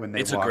 right? When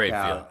they walk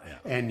out feeling,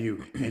 and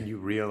you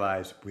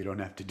realize we don't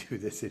have to do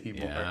this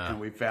anymore, and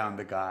we found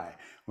the guy.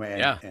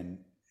 And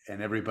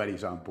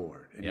everybody's on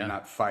board, and you're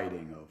not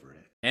fighting over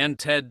it. And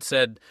Ted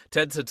said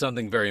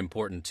something very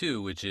important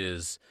too, which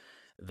is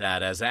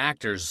that as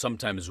actors,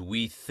 sometimes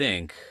we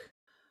think,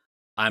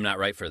 "I'm not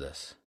right for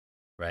this."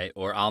 Right?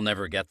 Or I'll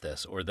never get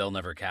this, or they'll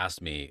never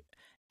cast me.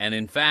 And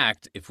in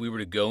fact, if we were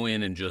to go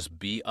in and just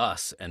be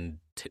us and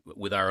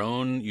with our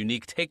own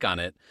unique take on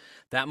it,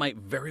 that might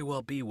very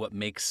well be what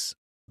makes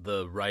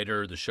the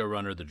writer, the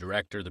showrunner, the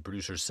director, the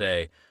producer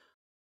say,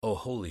 "Oh,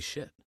 holy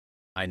shit,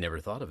 I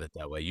never thought of it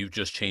that way. You've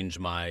just changed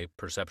my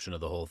perception of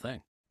the whole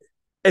thing."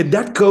 And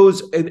that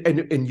goes,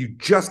 and you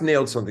just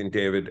nailed something,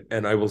 David.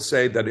 And I will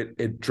say that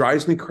it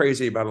drives me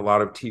crazy about a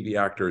lot of TV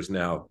actors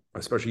now,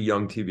 especially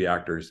young TV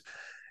actors,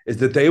 is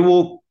that they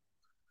will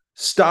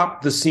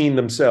stop the scene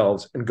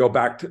themselves and go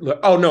back to,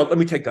 "Oh, no, let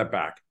me take that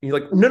back." And you're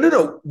like,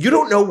 no, you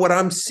don't know what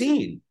I'm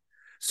seeing.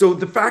 So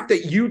the fact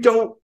that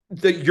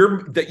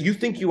that you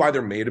think you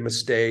either made a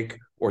mistake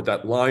or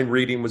that line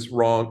reading was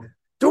wrong,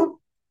 no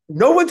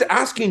one's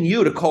asking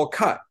you to call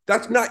cut.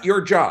 That's not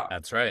your job.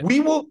 That's right. We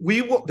will,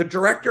 the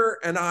director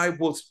and I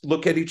will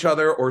look at each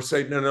other or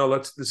say, no,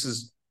 let's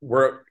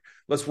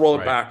roll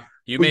it back.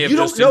 You may have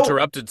just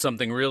interrupted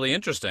something really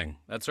interesting.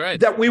 That's right.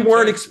 That we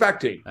weren't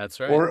expecting. That's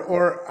right.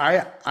 Or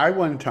I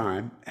one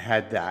time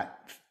had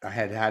that. I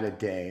had a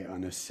day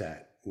on a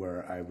set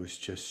where I was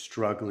just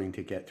struggling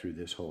to get through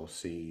this whole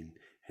scene,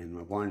 and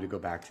I wanted to go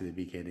back to the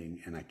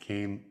beginning. And I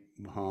came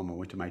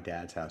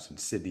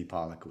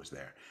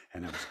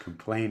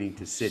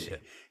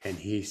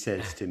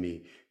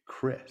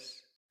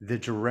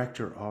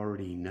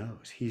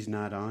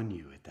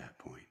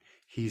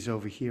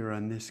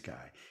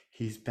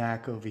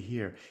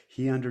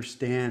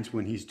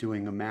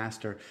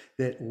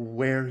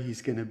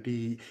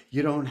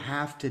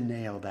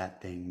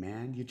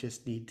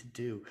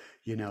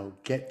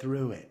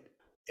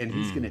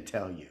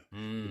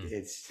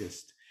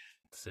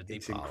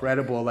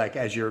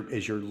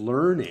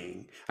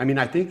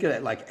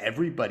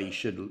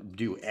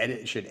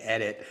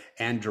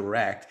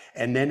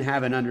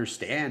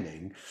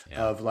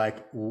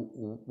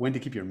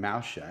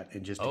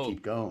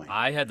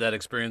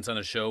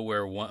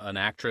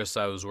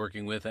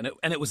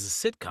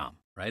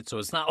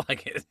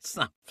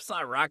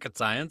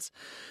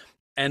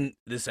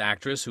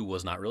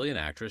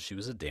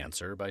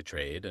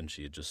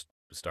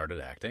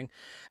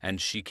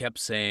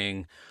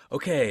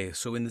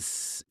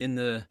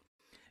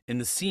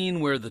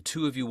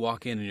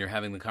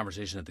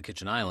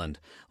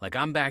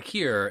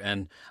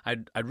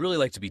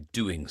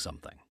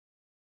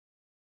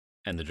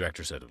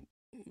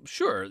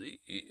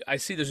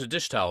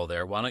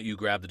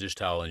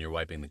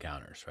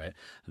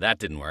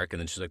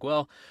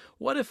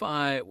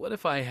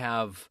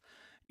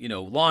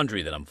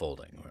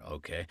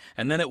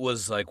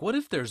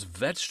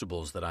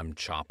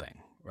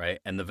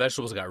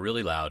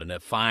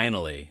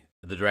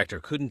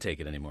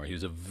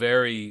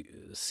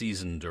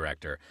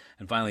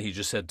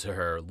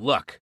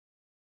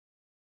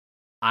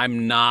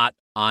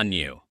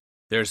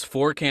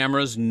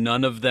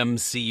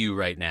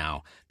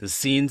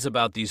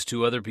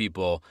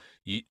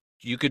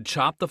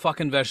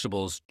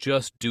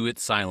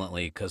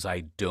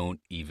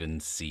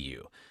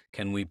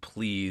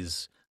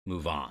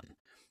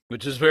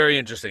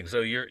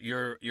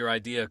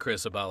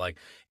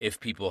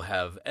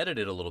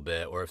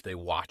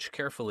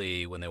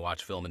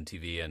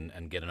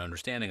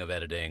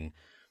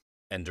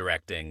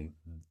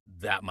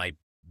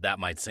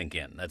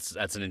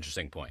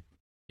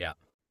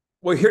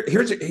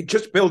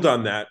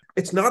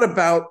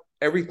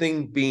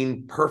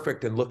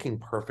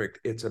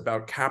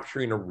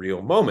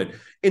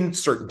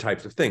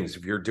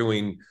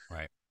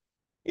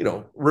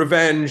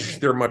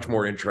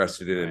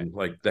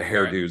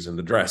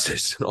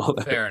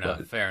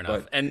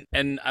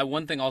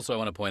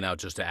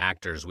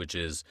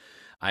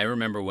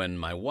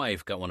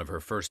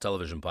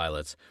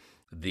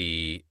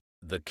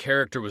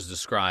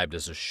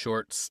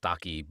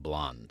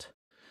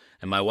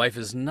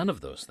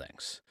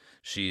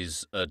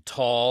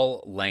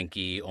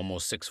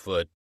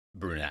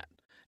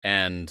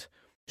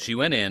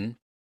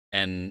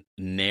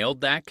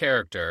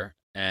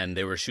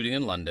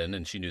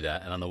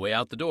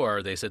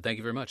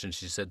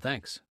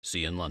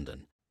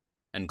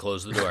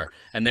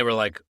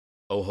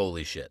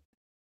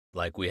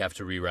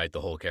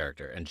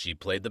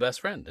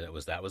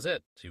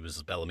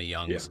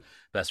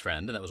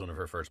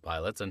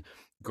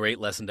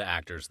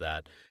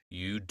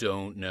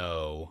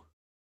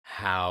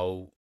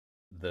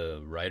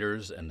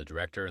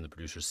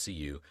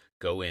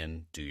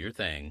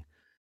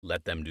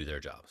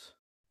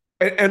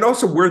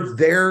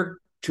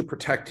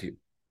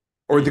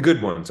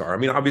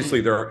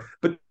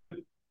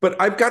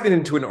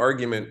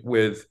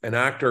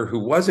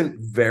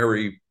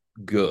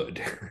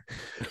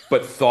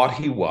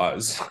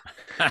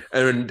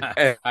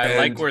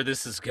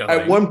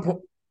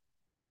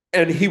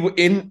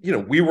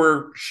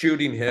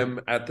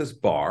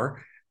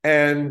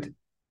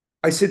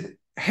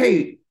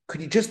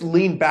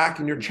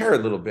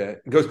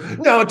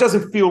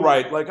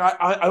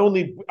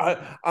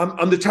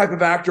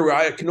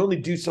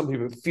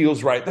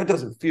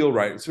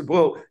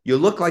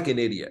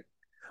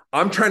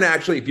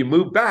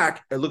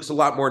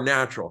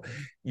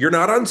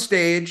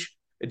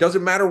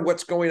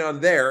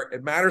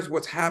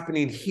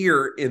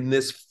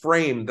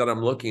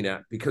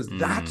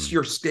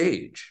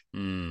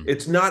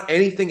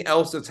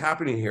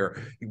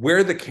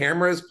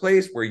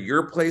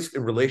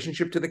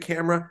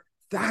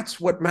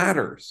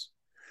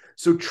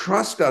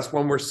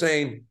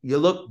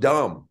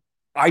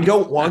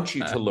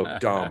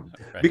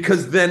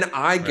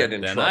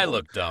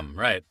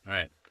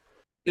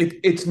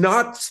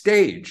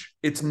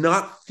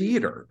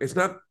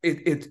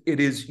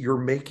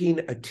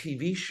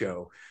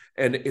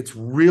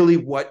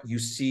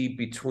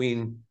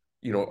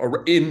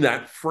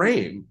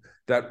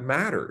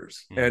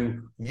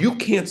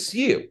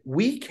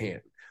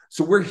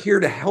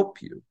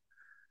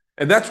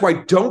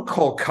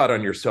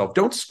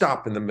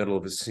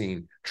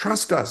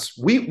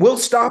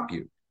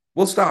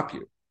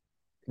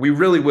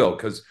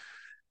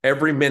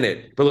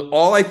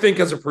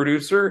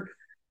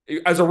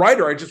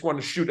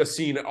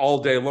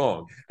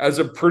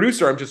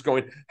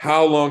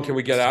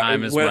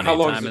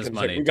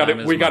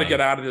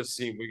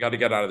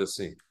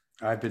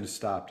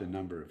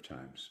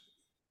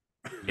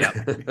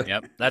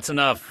Yep. That's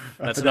enough.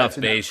 That's enough,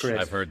 Beish.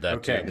 I've heard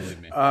that too.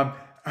 Believe me. I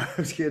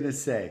was going to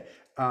say,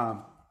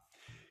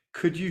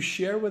 could you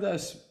share with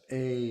us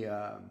a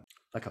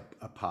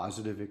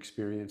positive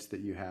experience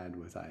that you had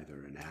with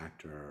either an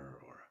actor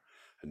or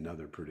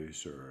another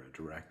producer or a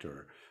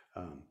director,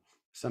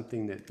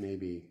 something that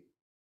maybe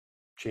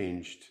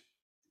changed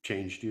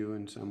you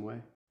in some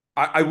way?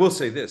 I will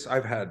say this: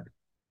 I've had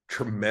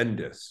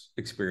tremendous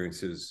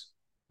experiences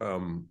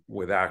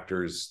with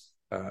actors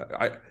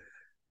that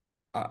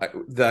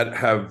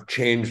have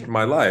changed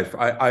my life.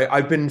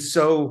 I've been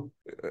Michelle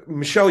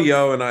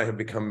Yeoh and I have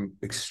become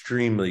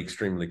extremely,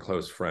 extremely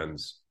close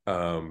friends,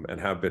 and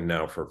have been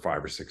now for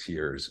 5 or 6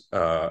 years.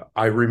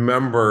 I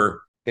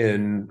remember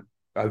in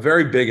a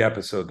very big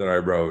episode that I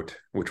wrote,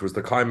 which was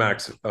the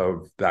climax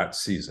of that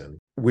season,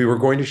 we were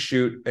going to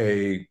shoot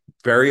a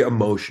very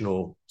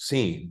emotional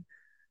scene.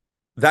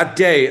 That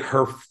day,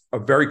 a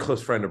very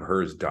close friend of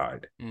hers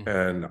died.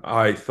 And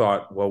I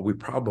thought, well, we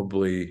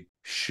probably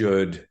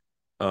should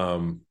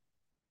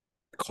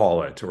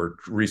call it or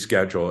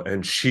reschedule.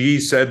 And she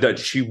said that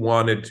she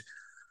wanted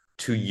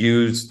to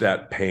use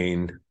that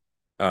pain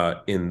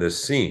in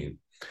this scene.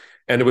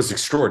 And it was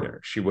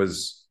extraordinary. She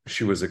was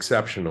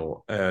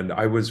exceptional. And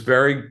I was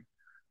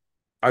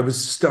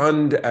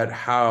stunned at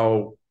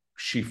how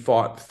she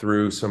fought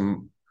through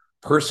some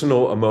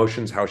personal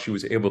emotions, how she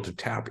was able to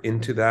tap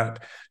into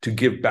that, to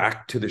give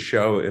back to the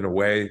show in a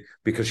way,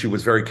 because she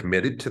was very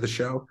committed to the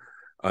show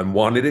and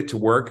wanted it to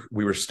work.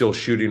 We were still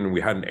shooting and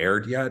we hadn't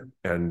aired yet,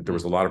 and there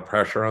was a lot of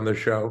pressure on the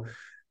show.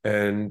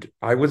 And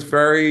I was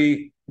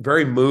very,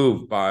 very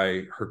moved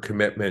by her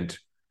commitment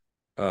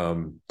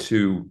to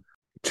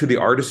the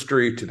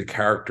artistry, to the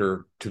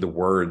character, to the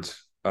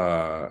words.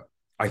 I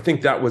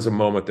think that was a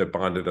moment that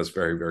bonded us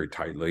very, very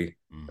tightly.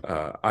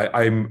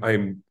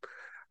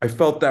 I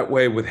felt that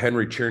way with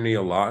Henry Czerny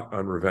a lot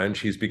on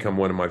Revenge. He's become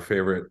one of my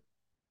favorite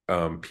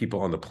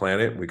people on the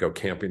planet. We go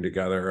camping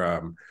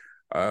together.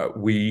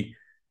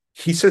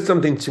 He said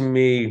something to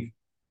me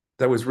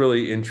that was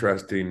really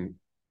interesting.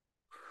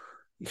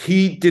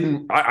 He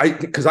didn't,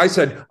 because I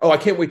said, "Oh, I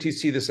can't wait to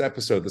see this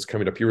episode that's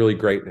coming up. You're really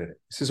great in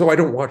it." He says, "Oh, I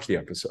don't watch the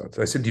episodes."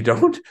 I said, "You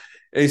don't?"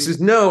 And he says,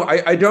 "No,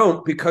 I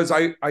don't, because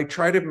I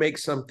try to make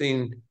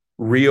something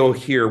real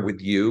here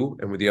with you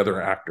and with the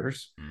other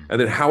actors. And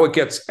then how it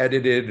gets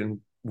edited and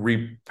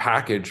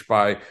repackaged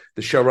by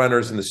the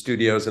showrunners and the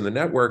studios and the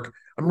network,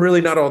 I'm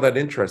really not all that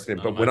interested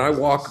in. But when I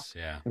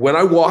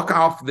walk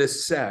off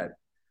this set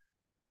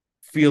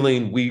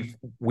feeling we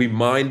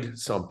mined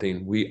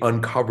something, we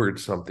uncovered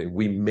something,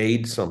 we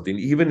made something,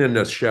 even in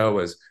a show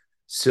as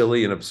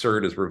silly and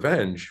absurd as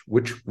Revenge,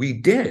 which we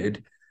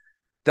did,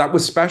 that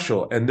was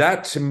special." And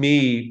that to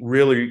me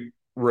really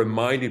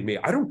reminded me,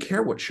 I don't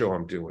care what show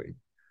I'm doing,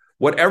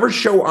 whatever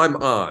show I'm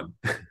on,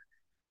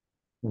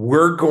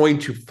 we're going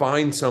to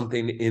find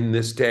something in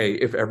this day,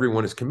 if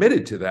everyone is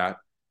committed to that,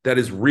 that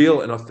is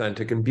real and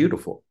authentic and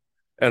beautiful.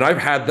 And I've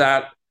had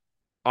that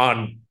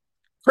on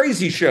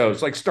crazy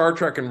shows like Star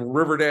Trek and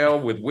Riverdale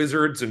with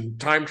wizards and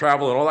time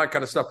travel and all that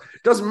kind of stuff.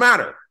 It doesn't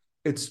matter.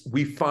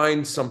 We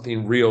find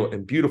something real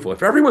and beautiful.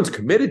 If everyone's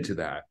committed to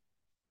that,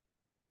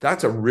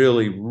 that's a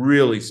really,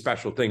 really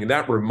special thing. And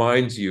that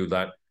reminds you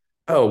that,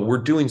 oh, we're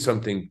doing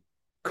something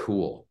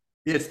cool.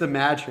 It's the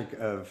magic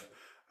of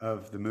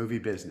the movie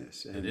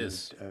business. And it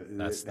is.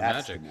 That's the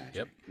magic.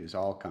 Yep. Is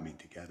all coming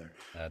together.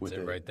 That's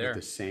it right there.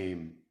 With the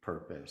same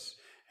purpose.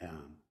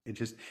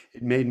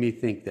 It made me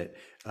think that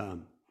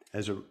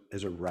as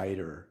a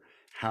writer,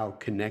 how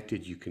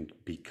connected you can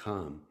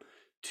become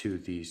to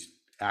these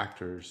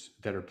actors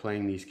that are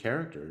playing these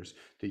characters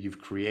that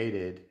you've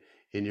created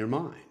in your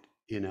mind.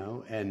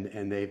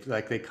 And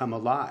they come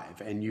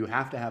alive, and you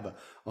have to have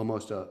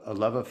almost a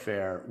love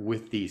affair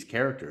with these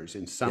characters.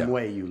 In some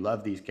way, you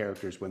love these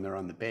characters when they're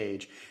on the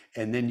page,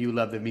 and then you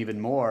love them even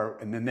more,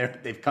 and then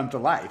they've come to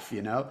life,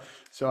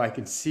 So I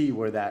can see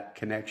where that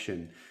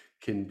connection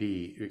can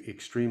be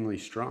extremely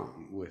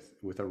strong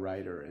with a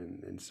writer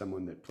and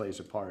someone that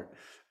plays a part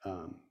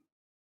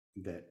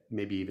that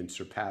maybe even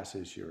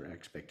surpasses your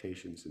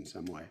expectations in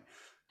some way.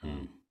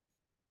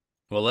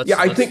 Well,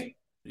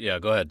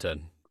 go ahead,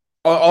 Ted.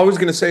 All I was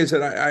going to say is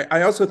that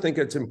I also think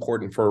it's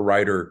important for a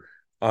writer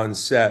on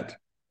set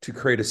to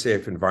create a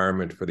safe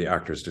environment for the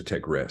actors to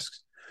take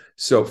risks.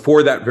 So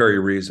for that very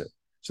reason,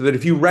 so that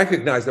if you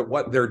recognize that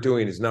what they're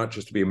doing is not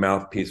just to be a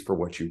mouthpiece for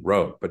what you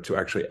wrote, but to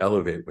actually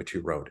elevate what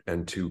you wrote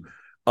and to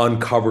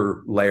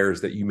uncover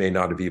layers that you may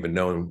not have even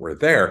known were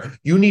there,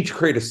 you need to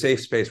create a safe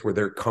space where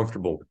they're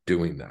comfortable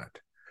doing that.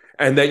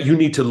 And that you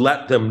need to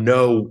let them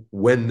know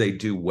when they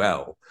do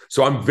well.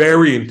 So I'm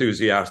very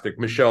enthusiastic.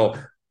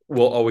 Michelle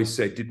will always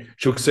say,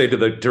 she'll say to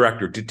the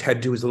director, "Did Ted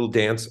do his little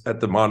dance at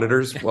the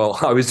monitors while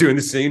I was doing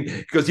the scene?"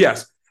 He goes,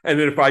 "Yes." And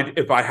then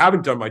if I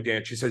haven't done my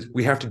dance, she says,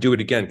 "We have to do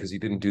it again because he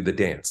didn't do the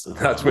dance." And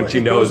that's when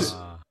she knows.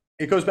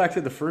 It goes back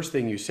to the first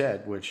thing you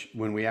said, which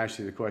when we asked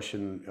you the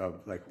question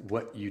of like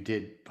what you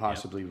did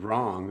possibly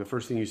wrong, the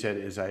first thing you said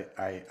is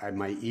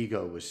my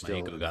ego was My still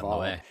ego got in the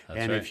involved. way. That's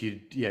And right. if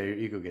your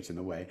ego gets in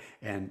the way.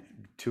 And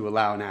to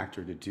allow an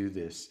actor to do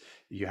this,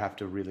 you have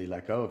to really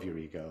let go of your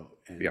ego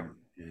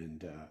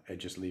and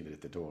just leave it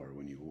at the door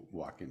when you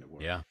walk into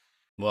work. Yeah.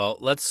 Well,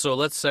 let's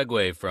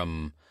segue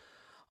from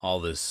all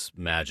this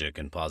magic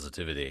and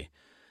positivity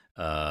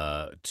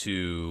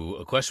to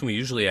a question we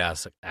usually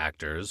ask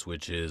actors,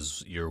 which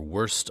is your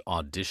worst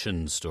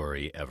audition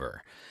story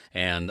ever.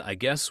 And I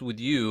guess with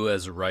you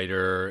as a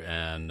writer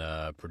and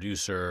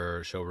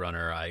producer,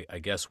 showrunner, I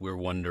guess we're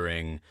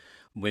wondering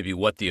maybe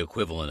what the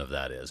equivalent of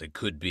that is. It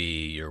could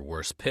be your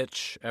worst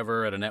pitch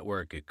ever at a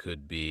network. It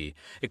could be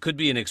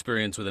an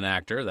experience with an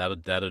actor.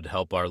 That'd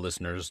help our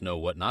listeners know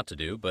what not to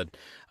do. But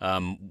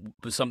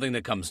something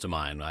that comes to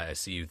mind, I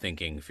see you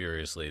thinking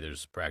furiously.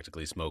 There's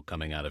practically smoke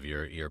coming out of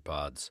your ear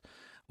pods.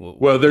 Well,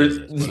 What is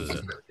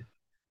it?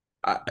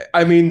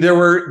 I mean,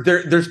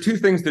 there's two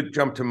things that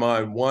jump to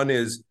mind. One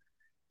is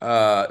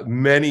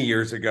many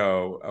years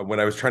ago when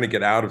I was trying to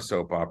get out of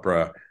soap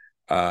opera,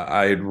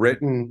 I had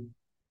written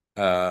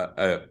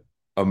a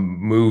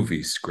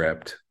movie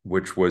script,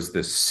 which was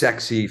this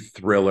sexy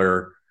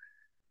thriller,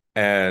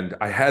 and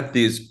I had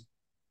these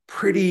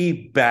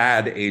pretty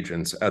bad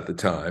agents at the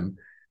time,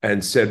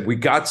 and said, "We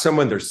got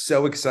someone. They're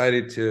so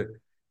excited to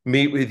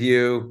meet with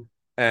you."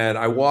 And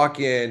I walk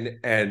in,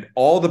 and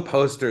all the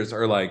posters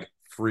are like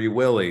Free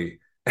Willy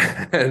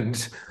and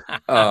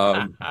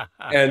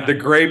the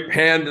Great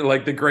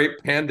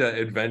Panda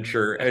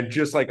Adventure, and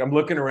just like I'm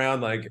looking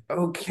around, like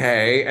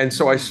okay, and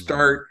so I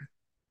start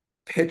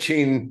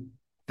pitching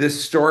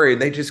this story,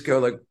 and they just go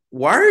like,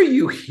 "Why are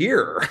you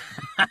here?"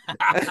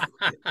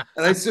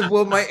 And I said,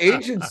 "Well, my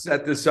agent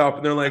set this up."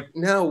 And they're like,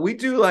 "No, we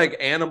do like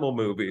animal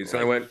movies."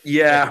 And I went,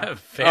 "Yeah,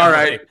 family. All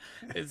right.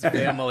 It's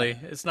family.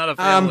 It's not a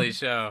family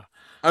show."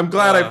 I'm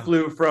glad I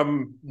flew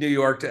from New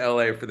York to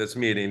LA for this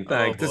meeting.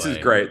 Thanks. This is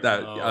great.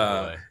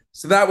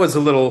 So that was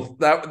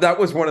that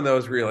was one of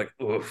those where you're like,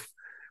 oof.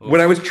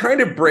 When I was trying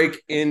to break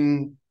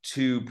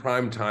into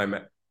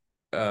primetime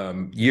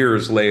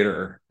years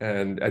later,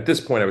 and at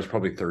this point I was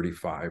probably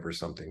 35 or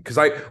something, because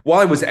while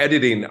I was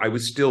editing, I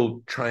was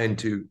still trying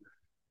to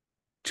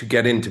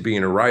get into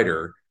being a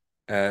writer.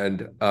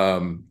 And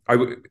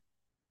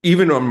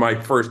even on my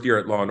first year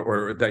at Law and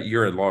Order, that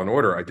year at Law and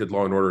Order, I did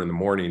Law and Order in the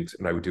mornings,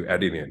 and I would do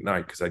editing at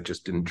night because I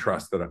just didn't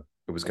trust that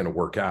it was going to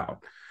work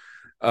out.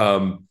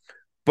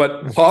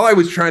 But while I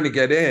was trying to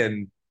get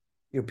in,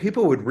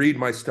 people would read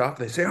my stuff.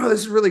 They say, "Oh, this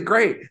is really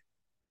great,"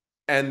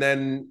 and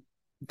then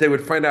they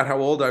would find out how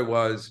old I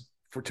was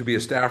to be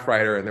a staff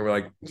writer, and they were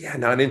like, "Yeah,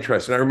 not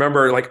interested." And I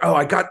remember like, "Oh,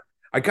 I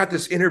got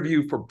this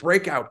interview for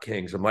Breakout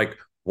Kings." I'm like,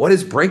 "What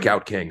is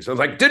Breakout Kings?" I was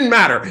like, "Didn't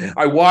matter."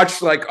 I watched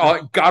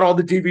got all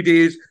the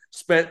DVDs,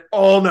 spent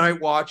all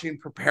night watching,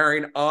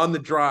 preparing. On the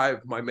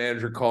drive, my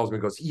manager calls me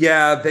and goes,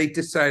 "Yeah, they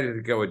decided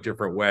to go a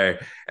different way."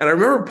 And I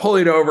remember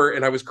pulling over,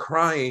 and I was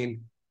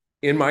crying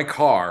in my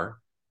car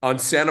on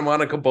Santa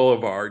Monica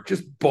Boulevard,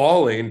 just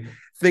bawling,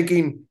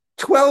 thinking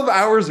 12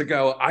 hours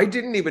ago, I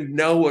didn't even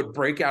know what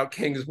Breakout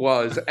Kings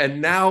was. And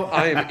now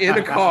I am in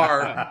a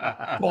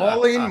car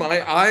bawling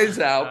my eyes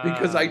out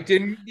because I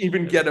didn't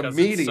even get a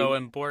meeting. It's so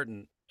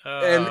important.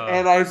 And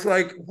I was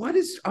like, what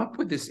is up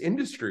with this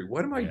industry?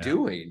 What am I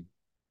doing?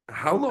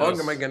 How long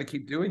am I going to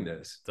keep doing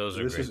this? Those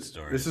are great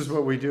stories. This is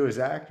what we do as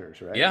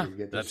actors, right? Yeah, you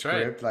get the that's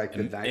script, right. like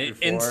the night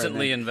before,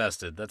 instantly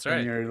invested. That's right.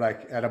 And you're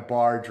like at a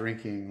bar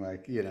drinking,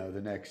 like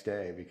the next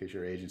day because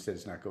your agent said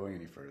it's not going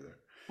any further.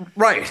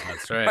 Right.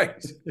 That's right.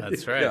 Right.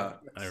 That's right. Yeah.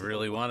 I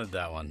really wanted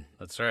that one.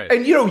 That's right.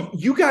 And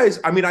you guys,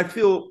 I mean, I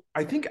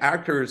think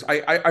actors,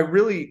 I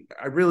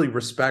really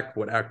respect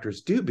what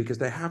actors do, because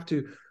they have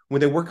to, when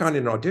they work on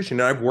an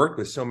audition, and I've worked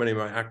with so many of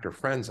my actor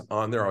friends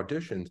on their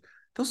auditions,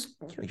 those,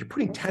 you're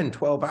putting 10,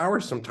 12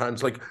 hours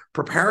sometimes, like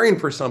preparing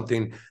for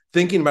something,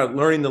 thinking about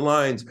learning the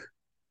lines,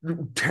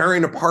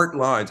 tearing apart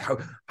lines.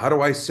 How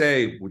do I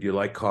say, "Would you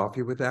like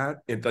coffee with that?"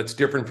 If that's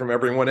different from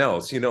everyone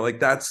else, like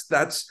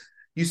that's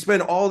you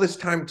spend all this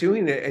time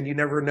doing it, and you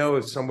never know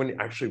if someone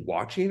actually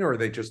watching, or are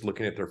they just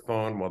looking at their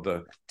phone while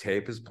the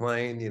tape is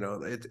playing.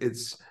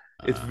 It's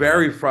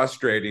very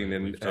frustrating,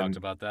 and talked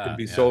about that. Can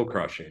be soul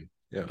crushing.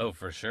 Yeah. Oh,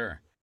 for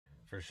sure.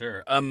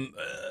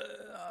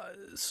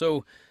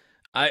 So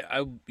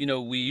I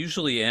we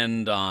usually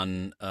end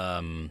on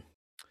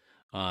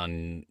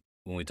when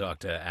we talk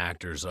to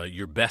actors,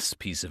 your best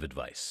piece of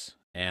advice.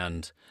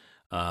 And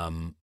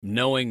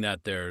knowing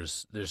that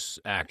there's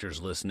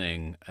actors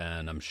listening,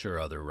 and I'm sure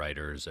other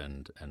writers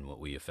and what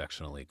we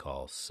affectionately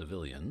call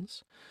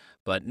civilians,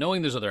 but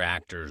knowing there's other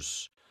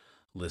actors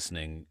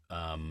listening,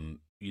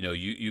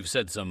 you've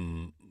said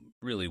some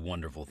really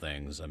wonderful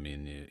things. I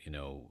mean,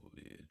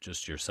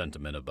 just your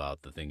sentiment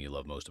about the thing you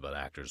love most about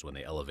actors when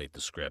they elevate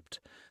the script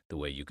the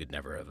way you could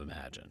never have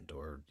imagined,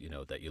 or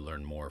that you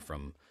learn more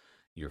from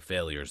your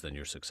failures than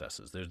your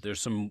successes.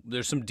 There's some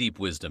deep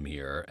wisdom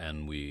here,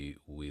 and we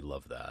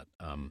love that.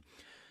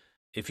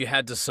 If you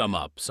had to sum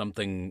up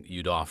something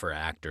you'd offer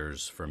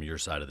actors from your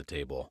side of the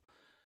table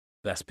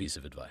best piece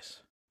of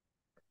advice?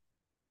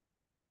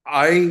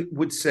 I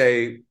would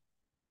say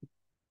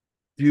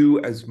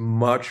do as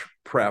much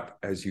prep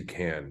as you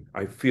can.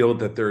 I feel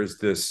that there's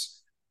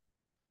this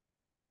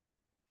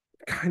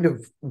kind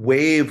of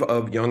wave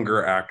of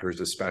younger actors,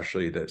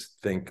 especially, that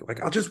think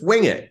like, I'll just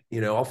wing it,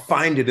 I'll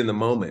find it in the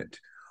moment.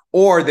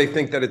 Or they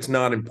think that it's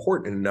not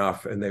important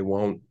enough and they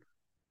won't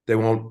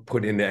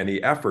put in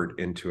any effort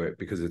into it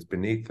because it's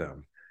beneath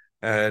them.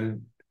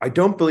 And I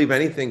don't believe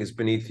anything is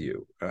beneath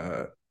you.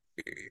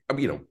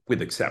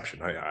 With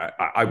exception.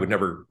 I would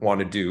never want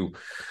to do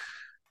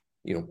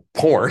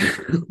porn,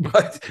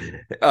 but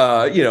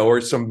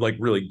or some like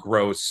really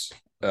gross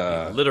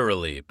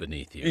literally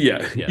beneath you.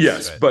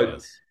 Yes, right, but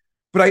yes.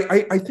 But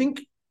I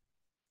think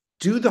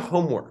do the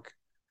homework.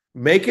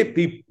 Make it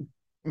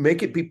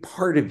be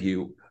part of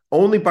you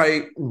only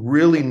by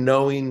really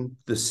knowing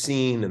the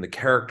scene and the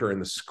character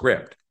and the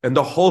script and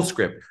the whole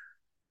script.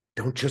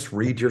 Don't just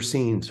read your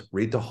scenes,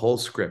 read the whole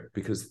script,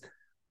 because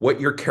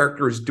what your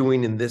character is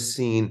doing in this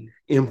scene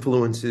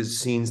influences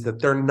scenes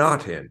that they're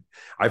not in.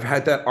 I've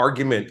had that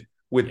argument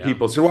with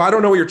people. So, well, I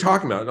don't know what you're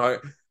talking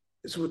about.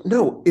 So,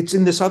 no, it's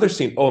in this other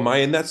scene. Oh, am I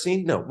in that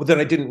scene? No. Well, then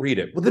I didn't read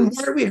it. Well, then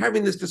why are we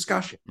having this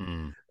discussion?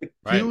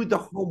 Do the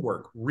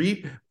homework.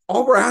 Read.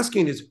 All we're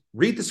asking is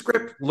read the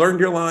script, learn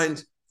your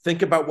lines,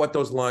 think about what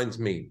those lines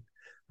mean.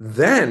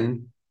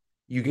 Then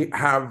you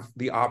have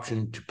the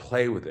option to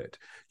play with it.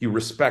 You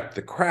respect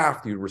the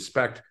craft. You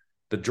respect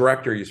the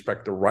director. You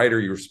respect the writer.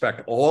 You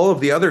respect all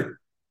of the other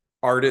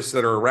artists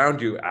that are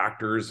around you,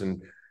 actors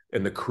and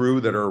the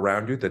crew that are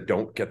around you that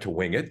don't get to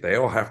wing it. They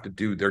all have to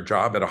do their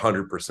job at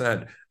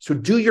 100%. So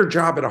do your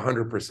job at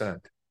 100%.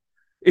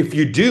 If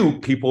you do,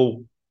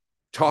 people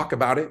talk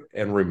about it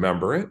and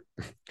remember it.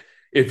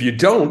 If you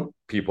don't,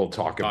 people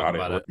talk about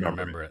it and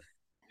remember it.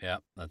 Yeah,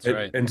 that's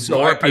right. And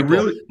so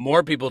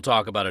more people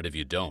talk about it if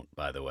you don't,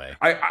 by the way.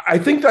 I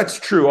think that's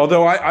true.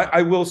 Although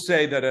I will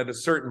say that at a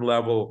certain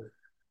level,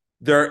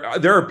 there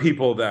are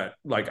people that,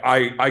 like,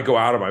 I go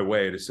out of my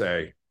way to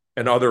say,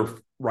 and other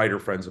writer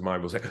friends of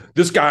mine will say,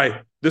 this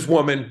guy, this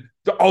woman,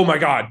 oh my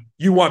God,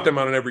 you want them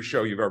on every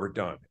show you've ever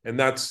done. And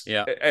that's,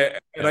 and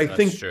I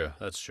think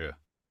that's true.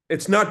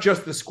 It's not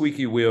just the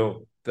squeaky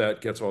wheel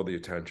that gets all the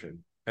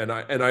attention. And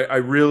I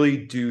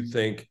really do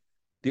think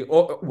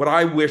what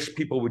I wish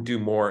people would do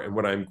more, and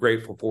what I'm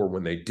grateful for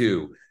when they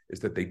do,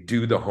 is that they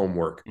do the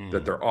homework,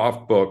 that they're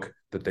off book,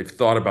 that they've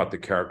thought about the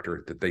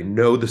character, that they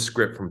know the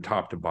script from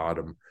top to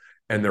bottom,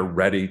 and they're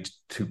ready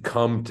to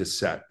come to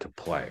set to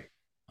play.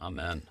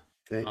 Amen.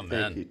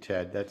 Thank you,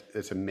 Ted.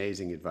 That's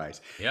amazing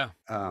advice. Yeah.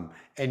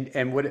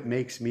 And what it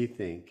makes me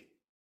think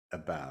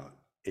about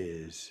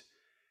is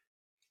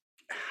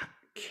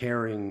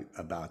caring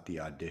about the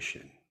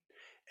audition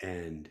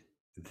and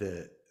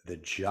the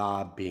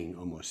job being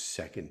almost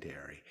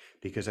secondary.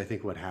 Because I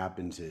think what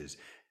happens is,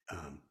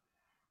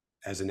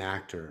 as an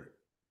actor,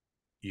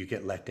 you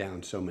get let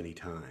down so many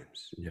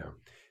times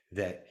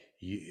that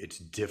it's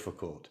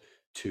difficult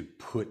to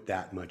put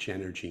that much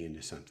energy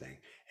into something.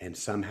 And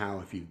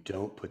somehow, if you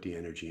don't put the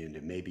energy into,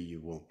 maybe you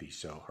won't be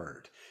so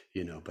hurt,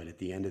 but at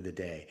the end of the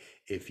day,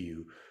 if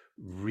you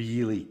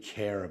really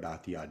care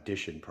about the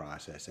audition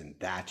process and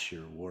that's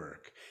your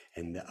work,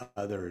 and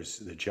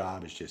the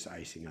job is just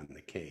icing on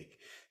the cake,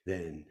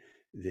 then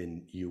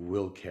you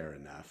will care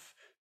enough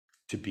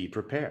to be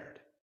prepared.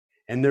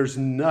 And there's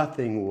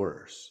nothing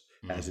worse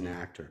as an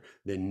actor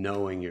than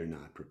knowing you're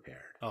not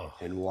prepared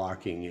and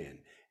walking in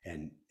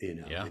and,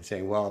 and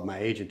saying, well, my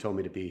agent told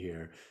me to be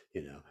here,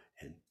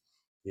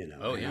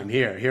 I'm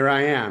here. Here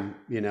I am.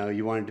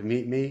 You wanted to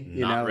meet me.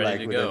 Not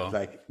ready to go.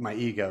 Like my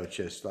ego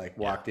just like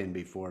walked in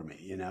before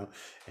me.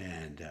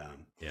 And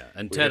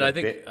And Ted, I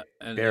think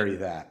bury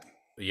that.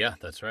 Yeah,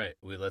 that's right.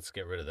 Let's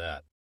get rid of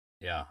that.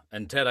 Yeah,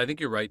 and Ted, I think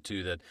you're right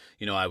too. That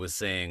I was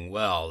saying,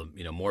 well,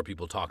 more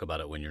people talk about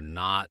it when you're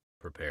not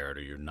prepared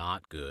or you're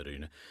not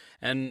good,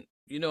 and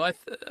I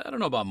don't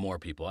know about more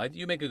people.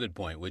 You make a good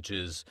point, which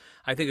is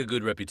I think a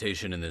good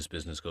reputation in this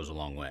business goes a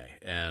long way,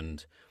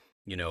 and.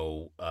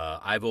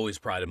 I've always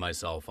prided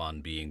myself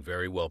on being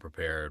very well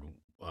prepared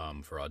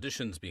for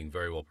auditions, being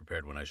very well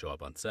prepared when I show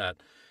up on set.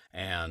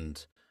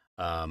 And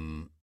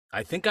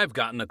I think I've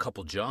gotten a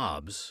couple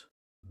jobs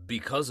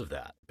because of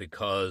that,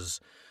 because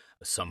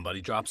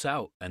somebody drops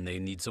out and they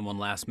need someone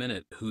last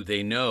minute who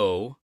they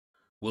know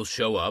will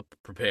show up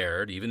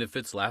prepared, even if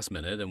it's last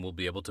minute, and will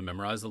be able to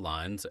memorize the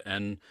lines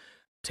and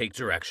take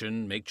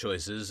direction, make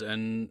choices,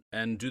 and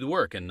do the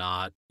work, and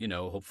not,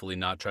 hopefully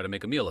not try to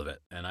make a meal of it.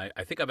 And I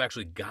think I've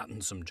actually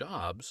gotten some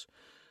jobs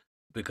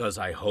because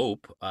I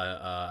hope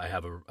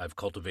I've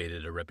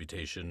cultivated a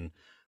reputation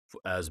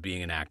as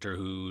being an actor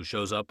who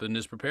shows up and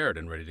is prepared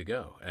and ready to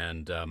go.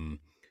 And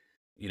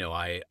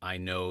I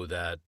know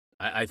that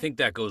I think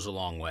that goes a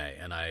long way,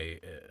 and I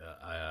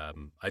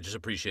just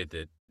appreciate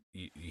that.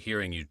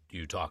 Hearing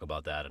you talk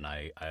about that,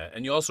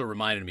 and you also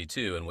reminded me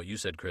too, and what you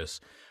said, Chris,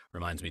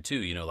 reminds me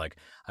too. Like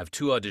I have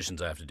 2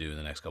 auditions I have to do in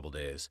the next couple of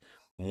days.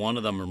 One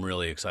of them I'm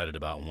really excited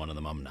about, and one of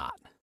them I'm not.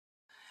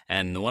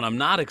 And the one I'm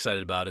not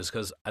excited about is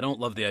because I don't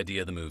love the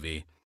idea of the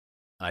movie.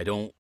 I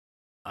don't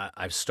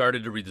I've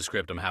started to read the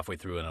script. I'm halfway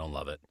through and I don't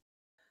love it.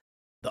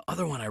 The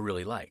other one I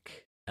really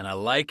like. And I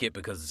like it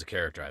because it's a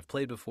character I've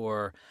played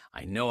before.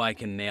 I know I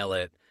can nail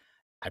it.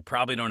 I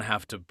probably don't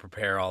have to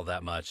prepare all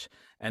that much.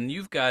 And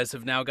you guys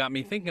have now got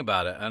me thinking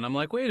about it. And I'm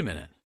like, wait a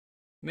minute.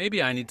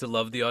 Maybe I need to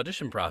love the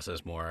audition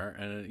process more.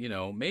 And,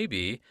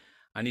 maybe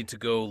I need to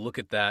go look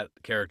at that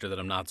character that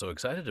I'm not so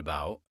excited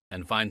about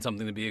and find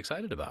something to be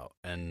excited about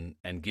and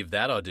give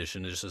that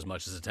audition just as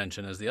much as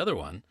attention as the other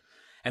one.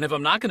 And if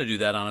I'm not going to do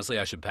that, honestly,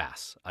 I should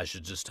pass. I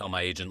should just tell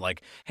my agent,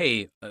 like,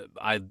 hey,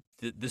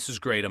 this is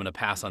great. I'm going to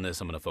pass on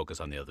this. I'm going to focus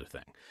on the other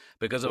thing.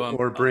 Because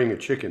or bring a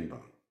chicken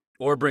bone.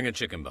 Or bring a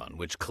chicken bone,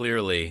 which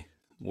clearly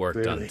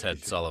worked on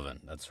Ted Sullivan.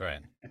 That's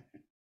right.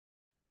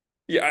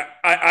 Yeah,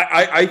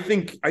 I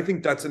think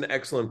that's an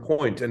excellent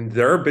point. And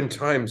there have been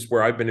times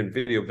where I've been in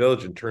Video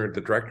Village and turned to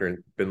the director and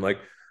been like,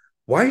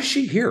 why is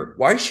she here?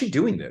 Why is she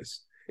doing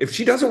this? If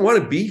she doesn't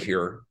want to be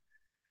here,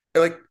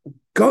 like,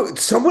 go.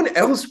 Someone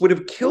else would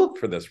have killed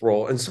for this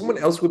role, and someone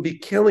else would be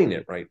killing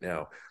it right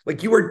now.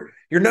 Like, you're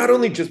not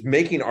only just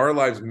making our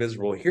lives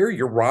miserable here,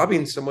 you're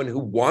robbing someone who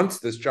wants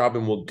this job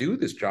and will do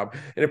this job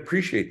and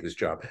appreciate this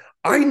job.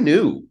 I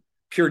knew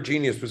Pure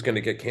Genius was going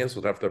to get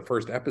canceled after the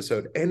first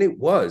episode, and it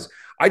was.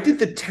 I did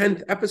the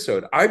 10th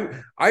episode.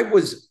 I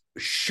was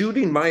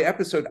shooting my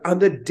episode on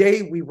the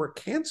day we were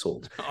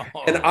canceled,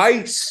 and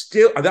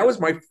that was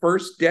my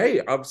first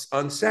day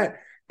on set.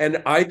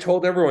 And I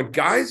told everyone,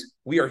 guys,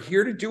 we are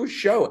here to do a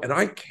show. And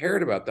I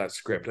cared about that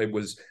script.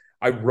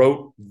 I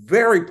wrote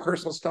very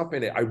personal stuff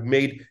in it. I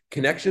made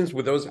connections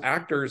with those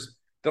actors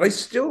that I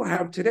still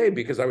have today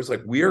because I was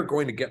like, we are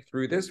going to get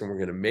through this and we're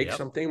going to make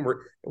something. And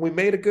we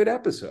made a good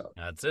episode.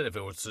 That's it.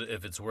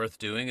 If it's worth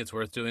doing, it's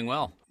worth doing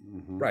well.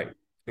 Mm-hmm. Right.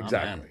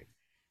 Exactly.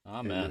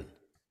 Amen.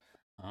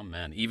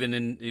 Amen.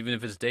 Even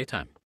if it's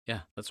daytime.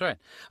 Yeah, that's right.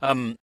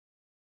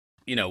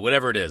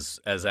 Whatever it is,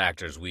 as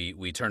actors,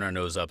 we turn our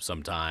nose up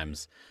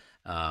sometimes,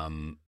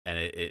 and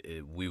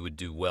we would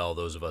do well.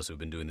 Those of us who've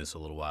been doing this a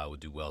little while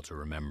would do well to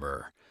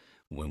remember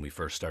when we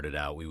first started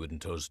out, we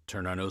wouldn't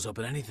turn our nose up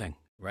at anything,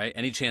 right?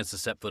 Any chance to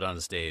set foot on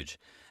a stage,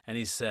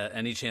 any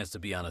chance to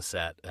be on a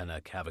set and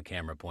have a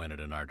camera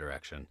pointed in our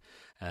direction,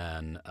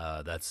 and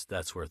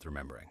that's worth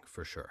remembering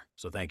for sure.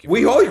 So thank you.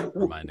 We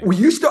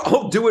used to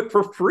all do it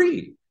for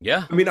free.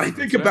 Yeah, I mean, I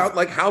think about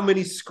like how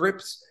many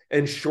scripts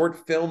and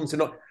short films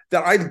and all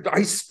that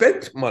I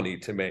spent money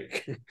to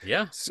make.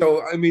 Yeah.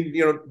 So, I mean,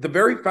 the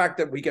very fact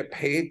that we get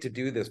paid to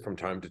do this from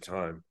time to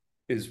time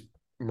is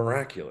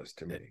miraculous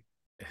to me.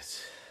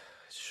 It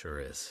sure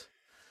is.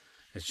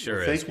 It sure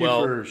is. Thank you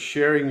for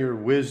sharing your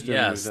wisdom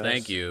with us. Yes,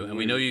 thank you. And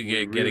we know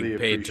you getting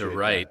paid to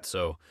write.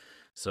 That.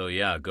 So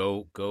yeah,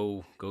 go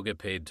get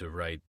paid to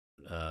write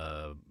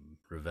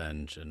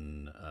Revenge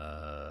and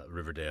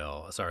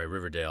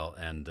Riverdale,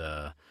 and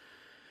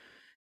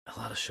a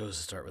lot of shows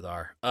that start with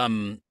R.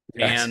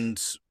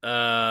 Yes.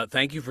 And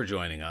thank you for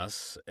joining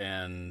us.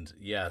 And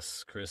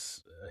yes,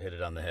 Chris hit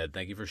it on the head.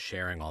 Thank you for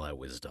sharing all that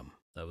wisdom.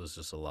 That was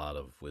just a lot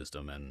of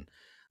wisdom and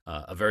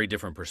a very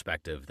different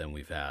perspective than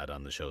we've had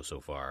on the show so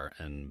far,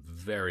 and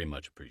very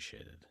much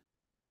appreciated.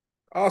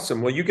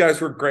 Awesome. Well, you guys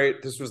were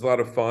great. This was a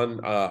lot of fun.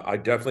 I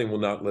definitely will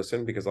not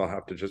listen because I'll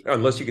have to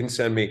unless you can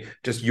send me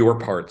just your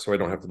part so I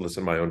don't have to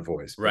listen to my own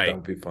voice. Right. That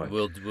would be fine.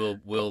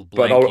 We'll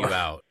blank you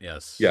out.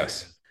 Yes.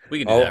 Yes. We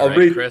can do that,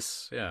 right,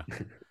 Chris? Yeah.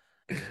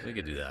 We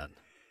could do that.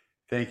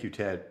 Thank you,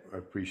 Ted. I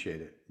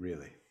appreciate it,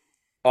 really.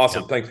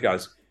 Awesome. Yep. Thanks,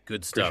 guys.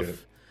 Good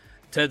stuff.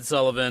 Ted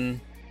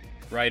Sullivan,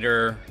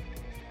 writer,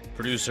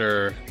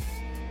 producer,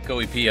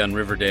 co-EP on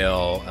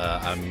Riverdale.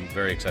 I'm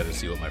very excited to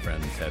see what my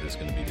friend Ted is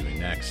going to be doing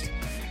next.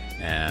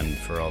 And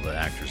for all the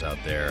actors out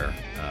there,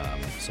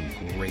 some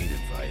great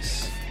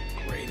advice.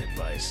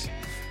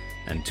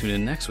 And tune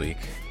in next week.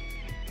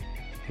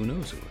 Who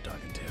knows who we're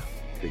talking to?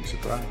 Big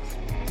surprise.